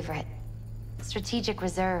 His favorite. Strategic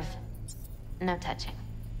reserve. No touching.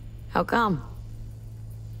 How come?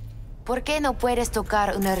 ¿Por qué no puedes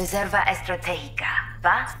tocar una reserva estratégica,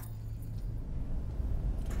 va?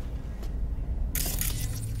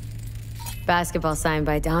 Basketball signed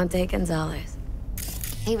by Dante Gonzalez.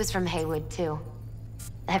 He was from Haywood, too.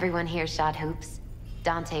 Everyone here shot hoops.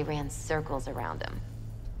 Dante ran circles around him.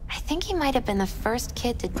 I think he might have been the first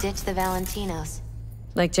kid to ditch the Valentinos.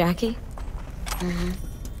 Like Jackie? Mm-hmm.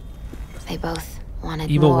 They both wanted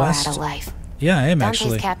Evil more West. out of life. Yeah, I am Dante's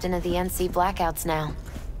actually. captain of the NC Blackouts now.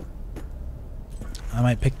 I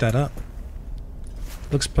might pick that up.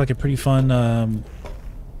 Looks like a pretty fun,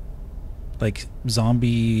 like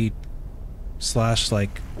zombie slash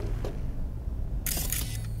like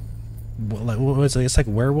what is it? It's like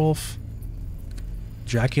werewolf,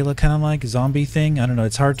 Dracula kind of like zombie thing. I don't know.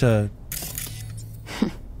 It's hard to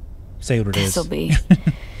say what it is. This'll be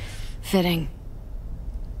fitting.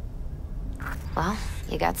 Well,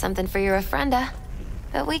 you got something for your Ofrenda,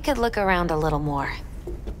 but we could look around a little more.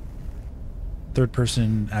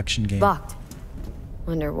 Third-person action game. Locked.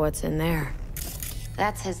 Wonder what's in there.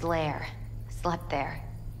 That's his lair. Slept there.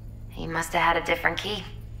 He must have had a different key.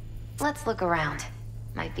 Let's look around.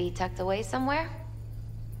 Might be tucked away somewhere.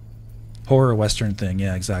 Horror western thing.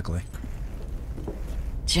 Yeah, exactly.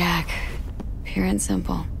 Jack. Pure and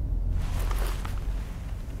simple.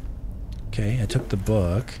 Okay, I took the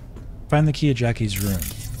book. Find the key to Jackie's room.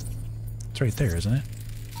 It's right there, isn't it?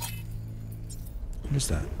 What is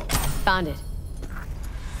that? Found it.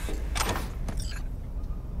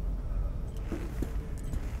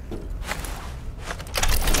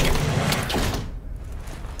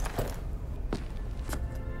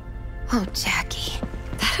 Oh, Jackie.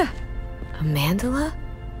 A mandala?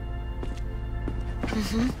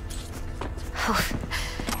 Mm-hmm. Oh,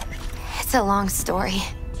 it's a long story.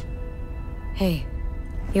 Hey,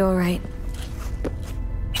 you alright?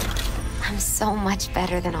 I'm so much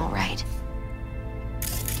better than alright.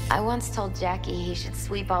 I once told Jackie he should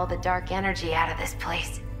sweep all the dark energy out of this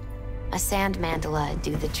place. A sand mandala would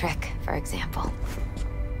do the trick, for example.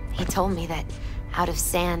 He told me that out of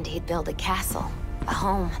sand he'd build a castle, a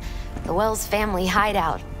home, the Wells family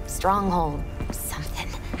hideout, stronghold, something.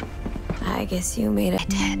 I guess you made it. I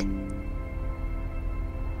did.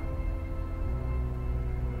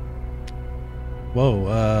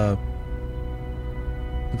 Whoa,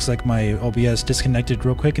 looks like my OBS disconnected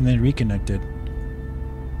real quick and then reconnected.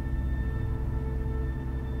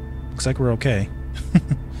 Looks like we're okay.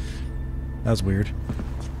 That was weird.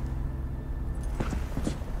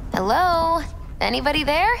 Hello? Anybody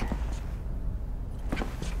there?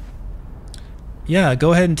 Yeah,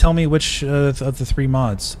 go ahead and tell me which of the 3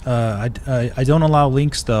 mods. I don't allow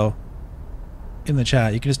links though in the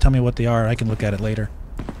chat. You can just tell me what they are. I can look at it later.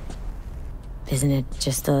 Isn't it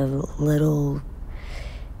just a little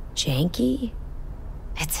janky?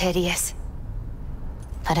 It's hideous.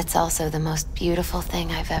 But it's also the most beautiful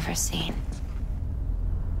thing I've ever seen.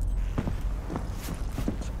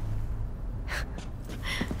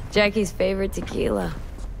 Jackie's favorite tequila.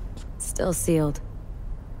 Still sealed.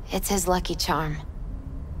 It's his lucky charm.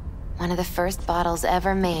 One of the first bottles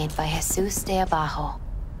ever made by Jesus de Abajo.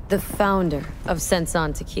 The founder of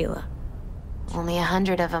Senson Tequila. Only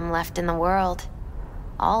 100 of them left in the world.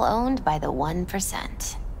 All owned by the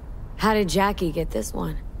 1%. How did Jackie get this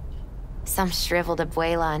one? Some shriveled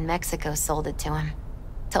abuela in Mexico sold it to him.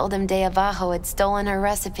 Told him de Abajo had stolen her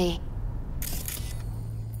recipe.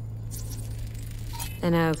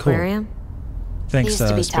 An aquarium? Cool. Thanks, Used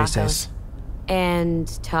to be Space tacos. Ace.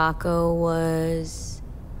 And Taco was...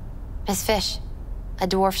 His fish. A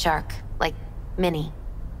dwarf shark. Like, mini.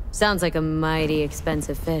 Sounds like a mighty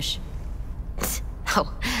expensive fish.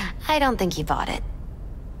 Oh, I don't think he bought it.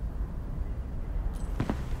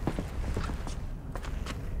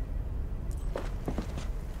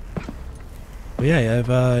 But yeah,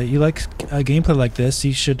 if you like a gameplay like this,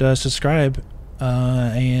 you should subscribe.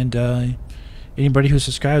 And anybody who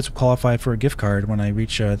subscribes will qualify for a gift card when I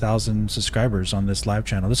reach 1,000 subscribers on this live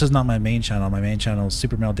channel. This is not my main channel. My main channel is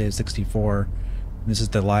Super Mario Dave 64. This is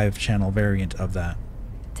the live channel variant of that.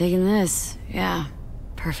 Taking this, yeah.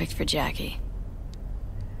 Perfect for Jackie.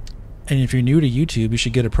 And if you're new to YouTube, you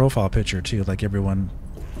should get a profile picture too, like everyone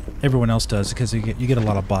else does, because you get a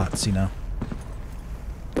lot of bots, you know.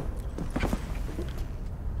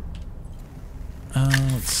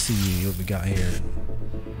 Let's see what we got here.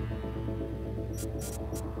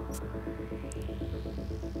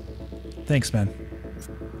 Thanks, man.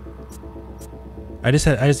 I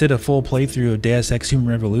just did a full playthrough of Deus Ex Human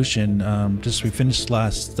Revolution. We finished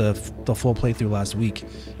the full playthrough last week.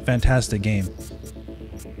 Fantastic game.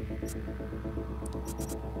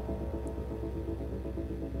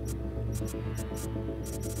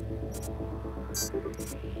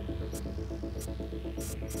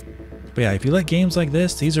 But yeah, if you like games like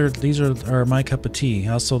this, these are my cup of tea.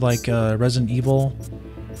 I also like Resident Evil.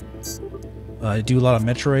 I do a lot of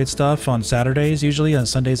Metroid stuff on Saturdays usually. On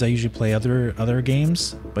Sundays I usually play other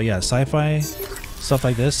games. But yeah, sci-fi stuff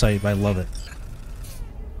like this, I love it.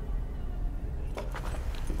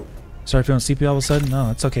 Sorry feeling sleepy all of a sudden? No,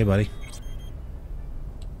 that's okay, buddy.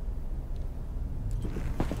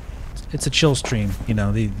 It's a chill stream, you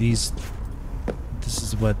know. This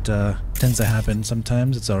is what tends to happen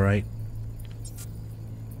sometimes. It's all right.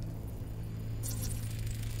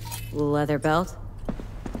 Leather belt?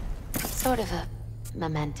 Sort of a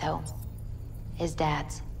memento. His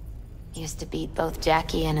dad's. Used to beat both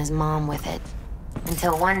Jackie and his mom with it.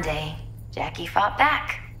 Until one day, Jackie fought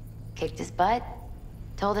back. Kicked his butt.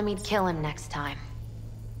 Told him he'd kill him next time.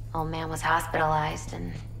 Old man was hospitalized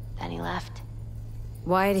and then he left.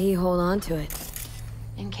 Why'd he hold on to it?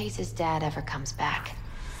 In case his dad ever comes back.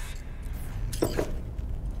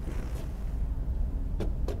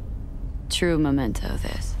 True memento,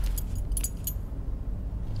 this.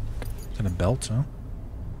 And a belt, huh?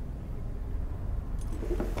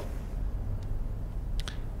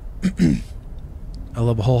 I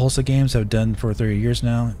love a whole host of games I've done for 30 years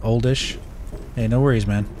now. Oldish. Hey, no worries,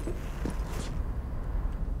 man.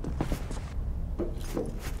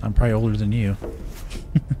 I'm probably older than you.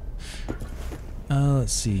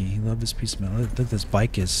 Let's see. Love this piece of metal. Look, this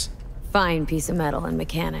bike is... Fine piece of metal and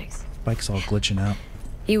mechanics. Bike's all glitching out.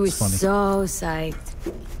 He was funny. so psyched.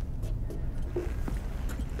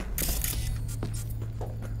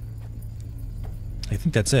 I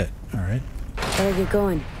think that's it. All right. Better get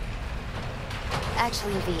going.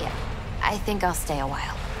 Actually, V, I think I'll stay a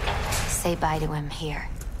while. Say bye to him here.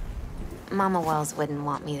 Mama Wells wouldn't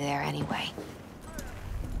want me there anyway.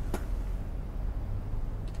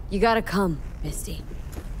 You gotta come, Misty.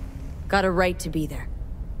 Got a right to be there.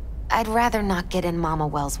 I'd rather not get in Mama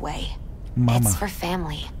Wells' way. Mama. It's for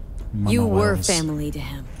family. Mama you were Wells. family to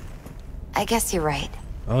him. I guess you're right.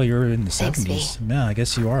 Oh, you're in the Thanks, 70s. Yeah, I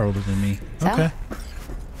guess you are older than me. So? Okay.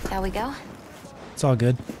 Shall we go? It's all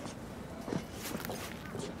good.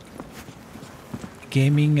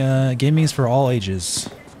 gaming is for all ages.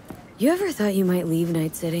 You ever thought you might leave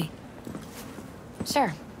Night City?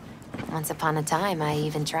 Sure. Once upon a time, I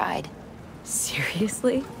even tried.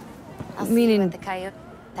 Seriously? I'll see you at the Coyote.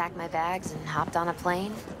 Packed my bags and hopped on a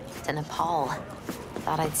plane to Nepal.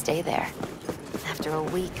 Thought I'd stay there. After a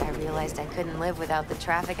week, I realized I couldn't live without the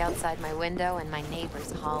traffic outside my window and my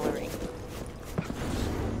neighbors hollering.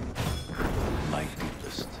 My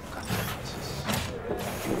deepest condolences.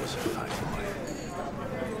 He was a fine boy.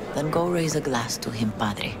 Then go raise a glass to him,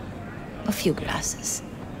 Padre. A few glasses.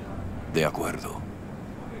 De acuerdo.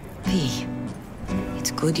 V,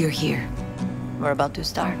 it's good you're here. We're about to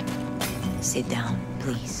start. Sit down,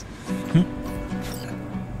 please.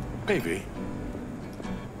 Maybe.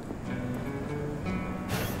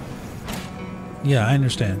 Yeah, I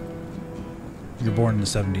understand. You're born in the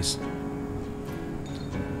 70s.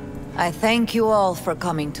 I thank you all for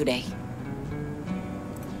coming today.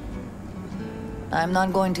 I'm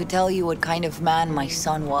not going to tell you what kind of man my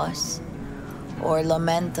son was, or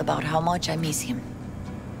lament about how much I miss him.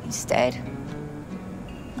 Instead,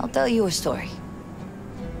 I'll tell you a story.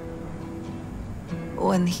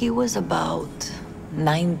 When he was about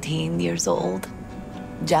 19 years old,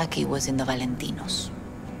 Jackie was in the Valentinos.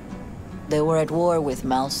 They were at war with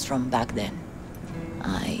Maelstrom back then.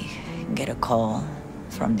 I get a call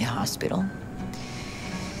from the hospital.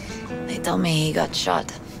 They tell me he got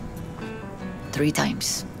shot 3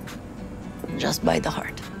 times, just by the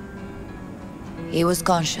heart. He was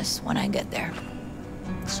conscious when I get there.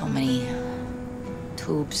 So many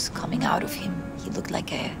tubes coming out of him. He looked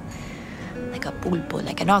like a pulpo,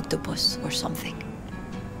 like an octopus or something.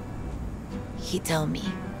 He tell me,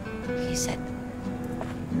 he said,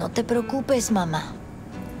 "No te preocupes, mama.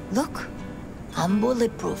 Look, I'm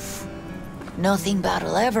bulletproof. Nothing bad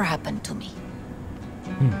will ever happen to me."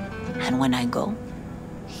 And when I go,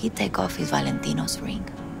 he take off his Valentino's ring.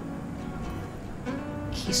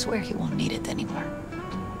 He swear he won't need it anymore.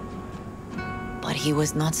 But he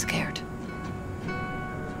was not scared.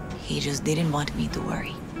 He just didn't want me to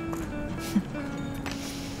worry.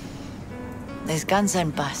 Descansa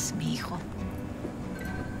en paz, mi hijo.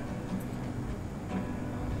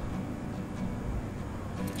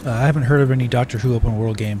 I haven't heard of any Doctor Who open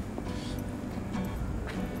world game.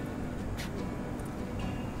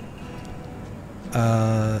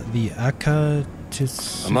 The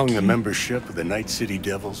Akatsuki. Among the membership of the Night City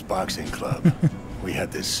Devils Boxing Club, we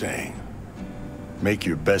had this saying: make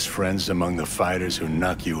your best friends among the fighters who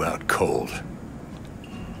knock you out cold.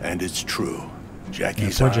 And it's true.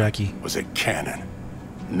 Jackie's poor heart Jackie was a cannon.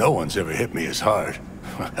 No one's ever hit me as hard.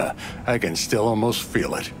 I can still almost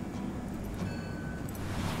feel it.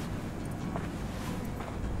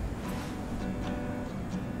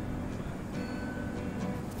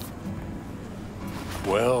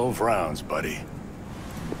 "12 rounds, buddy."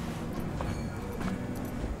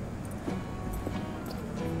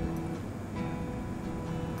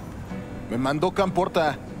 Me mandó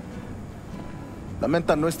Camporta.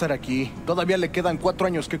 Lamenta no estar aquí. Todavía le quedan 4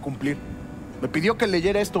 años que cumplir. Me pidió que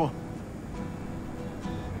leyera esto.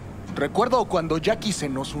 Recuerdo cuando Jackie se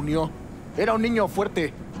nos unió. Era un niño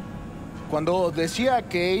fuerte. Cuando decía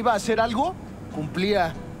que iba a hacer algo,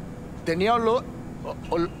 cumplía. Tenía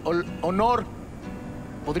honor.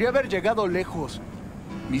 Podría haber llegado lejos.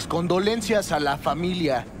 Mis condolencias a la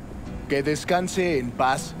familia. Que descanse en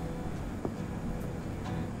paz.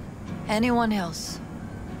 Anyone else?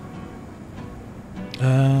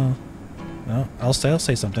 Well, I'll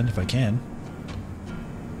say something if I can.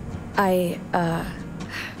 I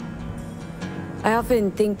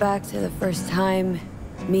often think back to the first time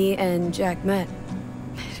me and Jack met.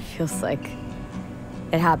 It feels like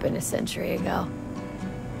it happened a century ago.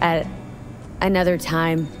 At another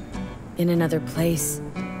time, in another place.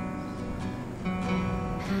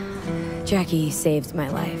 Jackie saved my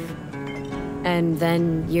life. And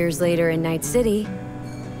then, years later in Night City,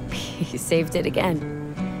 he saved it again.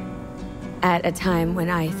 At a time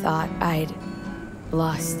when I thought I'd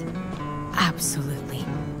lost absolutely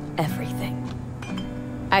everything.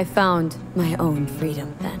 I found my own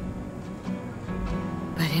freedom then.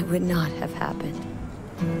 But it would not have happened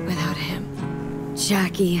without him.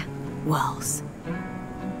 Jackie Wells.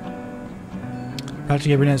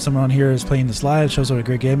 Practically every night someone on here is playing this live shows what a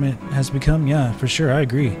great game it has become. Yeah, for sure, I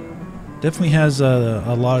agree. Definitely has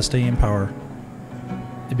a lot of staying power.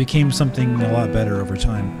 It became something a lot better over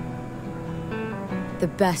time. The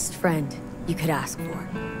best friend you could ask for.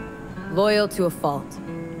 Loyal to a fault.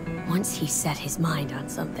 Once he set his mind on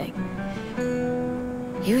something,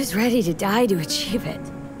 he was ready to die to achieve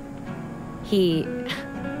it. He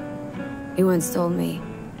once told me,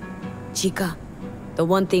 "Chica, The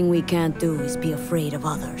one thing we can't do is be afraid of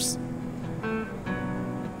others.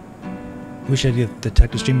 Wish I could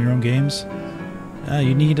detect to stream your own games.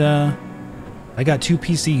 You need I got 2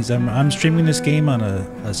 PCs. I'm streaming this game on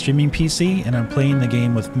a streaming PC, and I'm playing the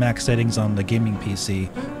game with max settings on the gaming PC.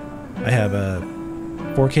 I have a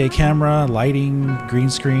 4K camera, lighting, green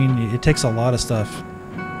screen. It takes a lot of stuff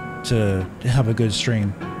to have a good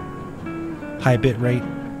stream. High bit rate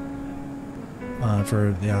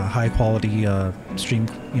for the high quality stream,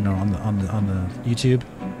 you know, on the YouTube.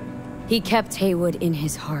 He kept Haywood in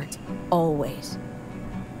his heart, always.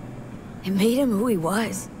 It made him who he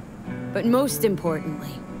was. But most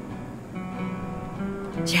importantly,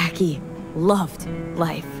 Jackie loved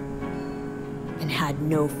life and had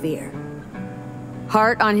no fear.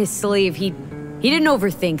 Heart on his sleeve, he didn't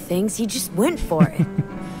overthink things, he just went for it.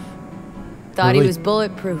 Thought Really he was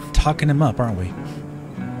bulletproof. Talking him up, aren't we?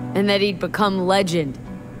 And that he'd become legend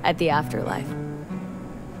at the afterlife.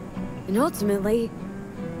 And ultimately,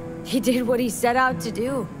 he did what he set out to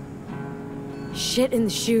do. Shit in the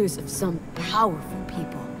shoes of some powerful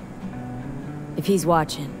people. If he's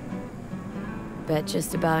watching, bet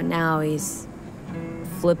just about now he's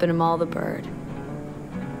flipping them all the bird.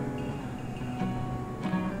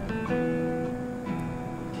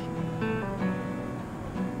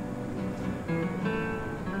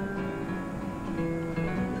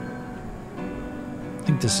 I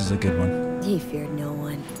think this is a good one. He feared no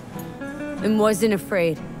one. And wasn't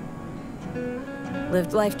afraid.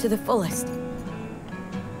 Lived life to the fullest.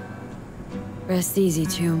 Rest easy,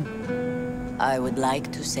 Tomb. I would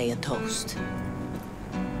like to say a toast.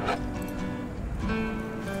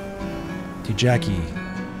 To Jackie.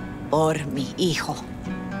 Por mi hijo.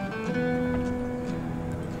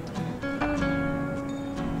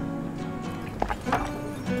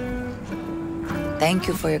 Thank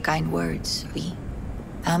you for your kind words, Vi.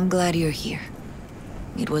 I'm glad you're here.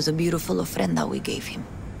 It was a beautiful ofrenda we gave him.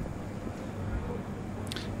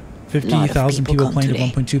 50,000 people playing to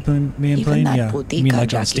 1.2 million playing? Yeah. You mean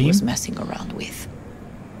like on Steam? Was messing around with.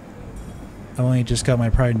 I only just got my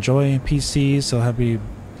Pride and Joy PC, so happy to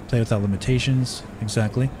play without limitations.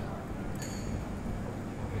 Exactly.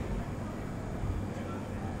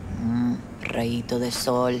 Rayito de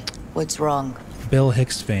Sol. What's wrong? Bill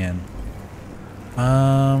Hicks fan.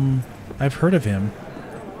 I've heard of him.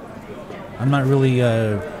 I'm not really,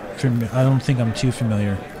 I don't think I'm too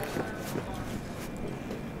familiar.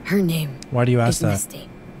 Her name. Why do you ask is that? Misty.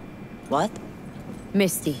 What?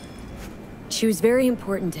 Misty. She was very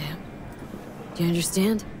important to him. Do you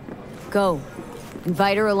understand? Go.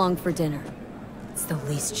 Invite her along for dinner. It's the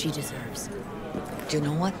least she deserves. Do you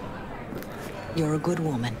know what? You're a good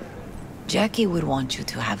woman. Jackie would want you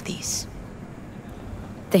to have these.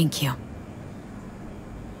 Thank you.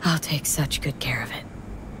 I'll take such good care of it.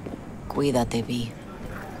 Cuídate, Vi.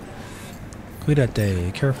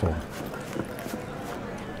 Cuídate, careful.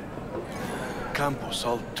 Campos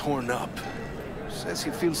all torn up. Says he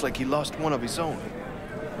feels like he lost one of his own.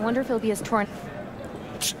 I wonder if he'll be as torn.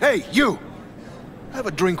 Hey, you! Have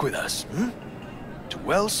a drink with us, hmm? To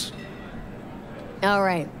Wells? All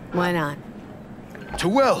right, why not? To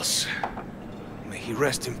Wells! May he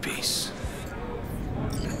rest in peace.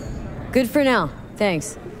 Good for now,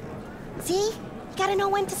 thanks. See? Gotta know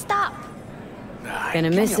when to stop. Gonna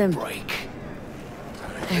miss him. Break.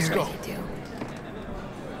 Let's go.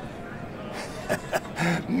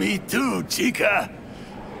 Me too, chica.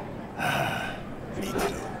 Me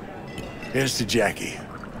too. Here's to Jackie.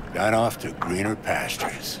 Gone off to greener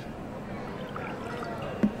pastures.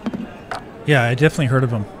 Yeah, I definitely heard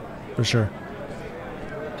of him, for sure.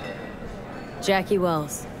 Jackie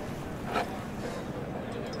Wells.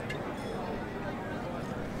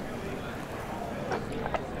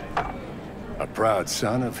 A proud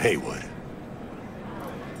son of Haywood.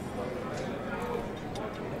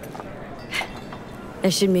 I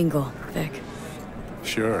should mingle, Vic.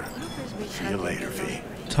 Sure. See you later, V.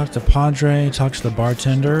 Talk to Padre, talk to the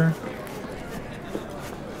bartender.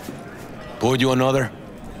 Pour you another?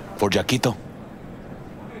 For Jaquito?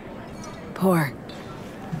 Pour.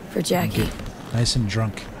 For Jackie. Nice and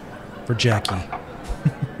drunk. For Jackie.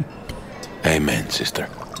 Amen, sister.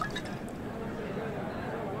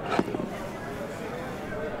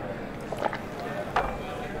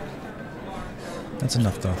 That's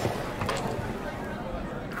enough, though.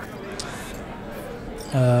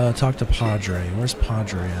 Talk to Padre. Where's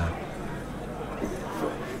Padre at?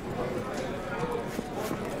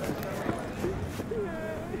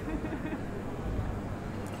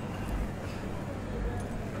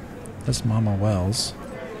 That's Mama Wells.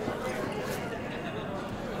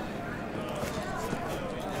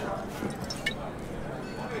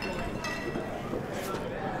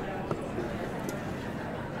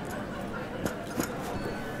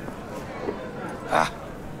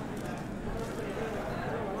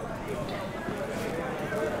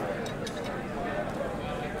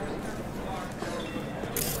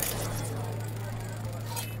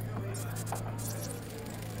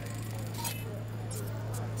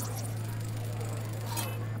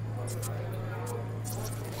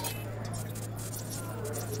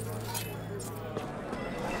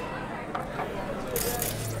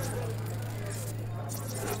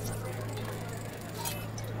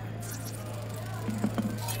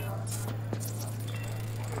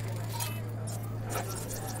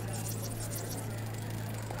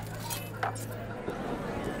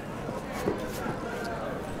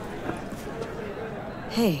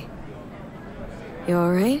 Hey. You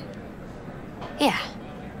alright? Yeah.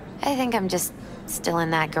 I think I'm just still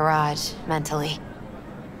in that garage, mentally.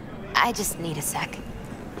 I just need a sec.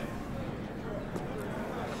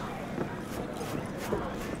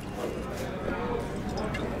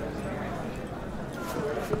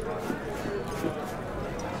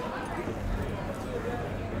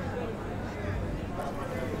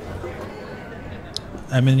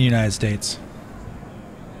 I'm in the United States.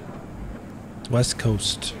 West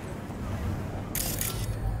Coast.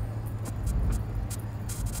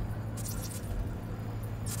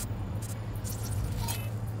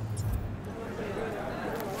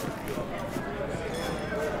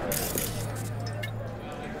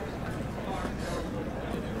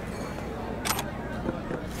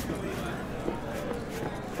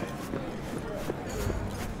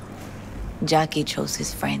 Jackie chose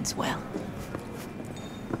his friends well.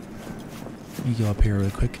 Let me go up here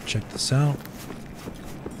really quick and check this out.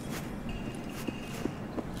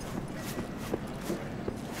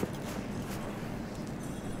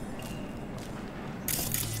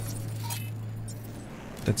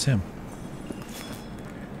 That's him.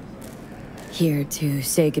 Here to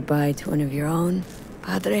say goodbye to one of your own,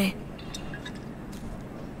 Padre?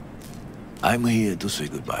 I'm here to say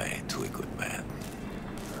goodbye to a good man.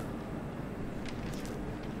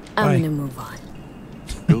 I'm gonna move on.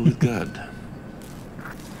 Go with God.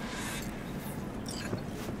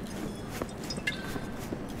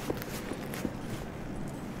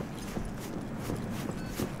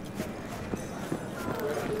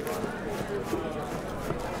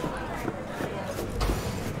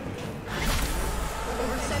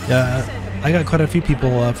 Yeah, I got quite a few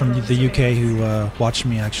people from the UK who watched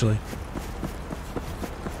me, actually.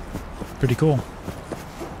 Pretty cool.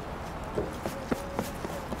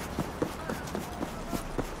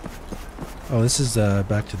 Oh, this is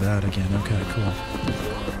back to that again. Okay, cool.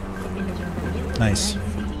 Nice.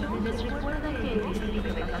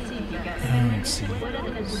 Let's see.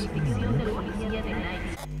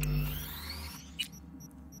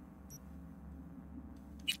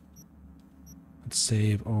 Let's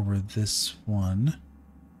save over this one.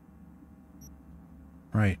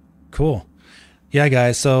 Right. Cool. Yeah,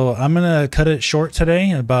 guys. So I'm gonna cut it short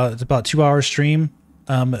today. It's about 2-hour stream.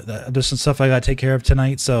 There's some stuff I gotta take care of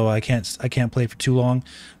tonight, so I can't play for too long.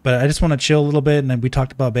 But I just want to chill a little bit. And then we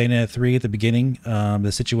talked about Bayonetta 3 at the beginning,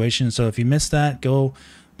 the situation. So if you missed that, go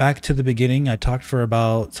back to the beginning. I talked for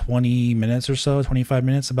about 20 minutes or so, 25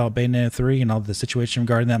 minutes about Bayonetta 3 and all the situation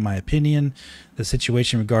regarding that, my opinion, the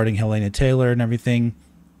situation regarding Helena Taylor and everything.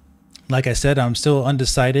 Like I said, I'm still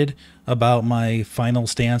undecided about my final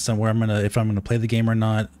stance on where if I'm gonna play the game or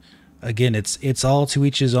not. Again, it's all to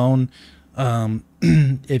each his own.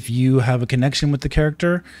 If you have a connection with the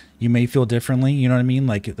character, you may feel differently. You know what I mean?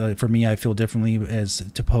 Like for me, I feel differently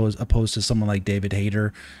opposed to someone like David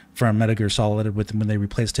Hayter from Metal Gear Solid when they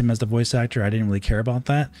replaced him as the voice actor. I didn't really care about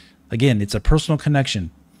that. Again, it's a personal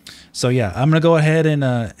connection. So yeah, I'm gonna go ahead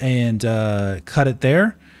and cut it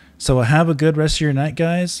there. So have a good rest of your night,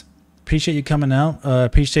 guys. Appreciate you coming out.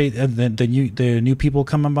 Appreciate the new people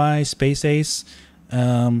coming by, Space Ace,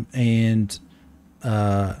 and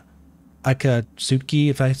Akatsuki,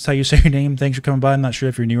 if that's how you say your name. Thanks for coming by. I'm not sure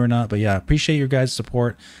if you're new or not, but yeah, appreciate your guys'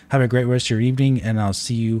 support. Have a great rest of your evening, and I'll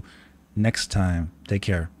see you next time. Take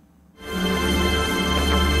care.